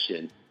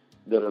action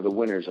that are the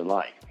winners in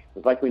life.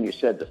 It's like when you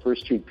said the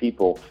first two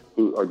people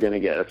who are going to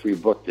get a free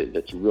book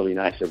that's really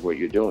nice of what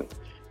you're doing.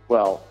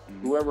 Well,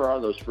 whoever are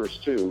those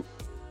first two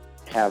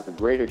have a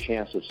greater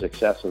chance of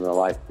success in their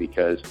life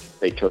because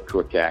they took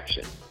quick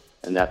action.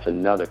 And that's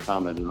another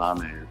common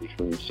denominator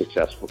between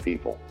successful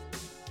people.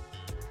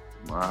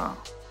 Wow.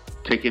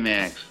 Taking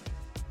action.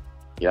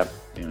 Yep.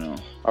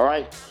 All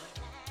right.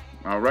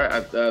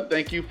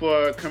 Thank you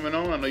for coming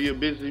on. I know you're a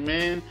busy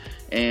man.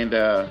 And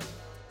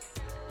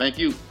thank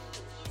you.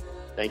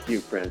 Thank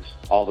you, Prince.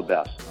 All the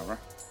best. All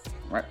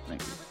right.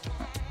 Thank you.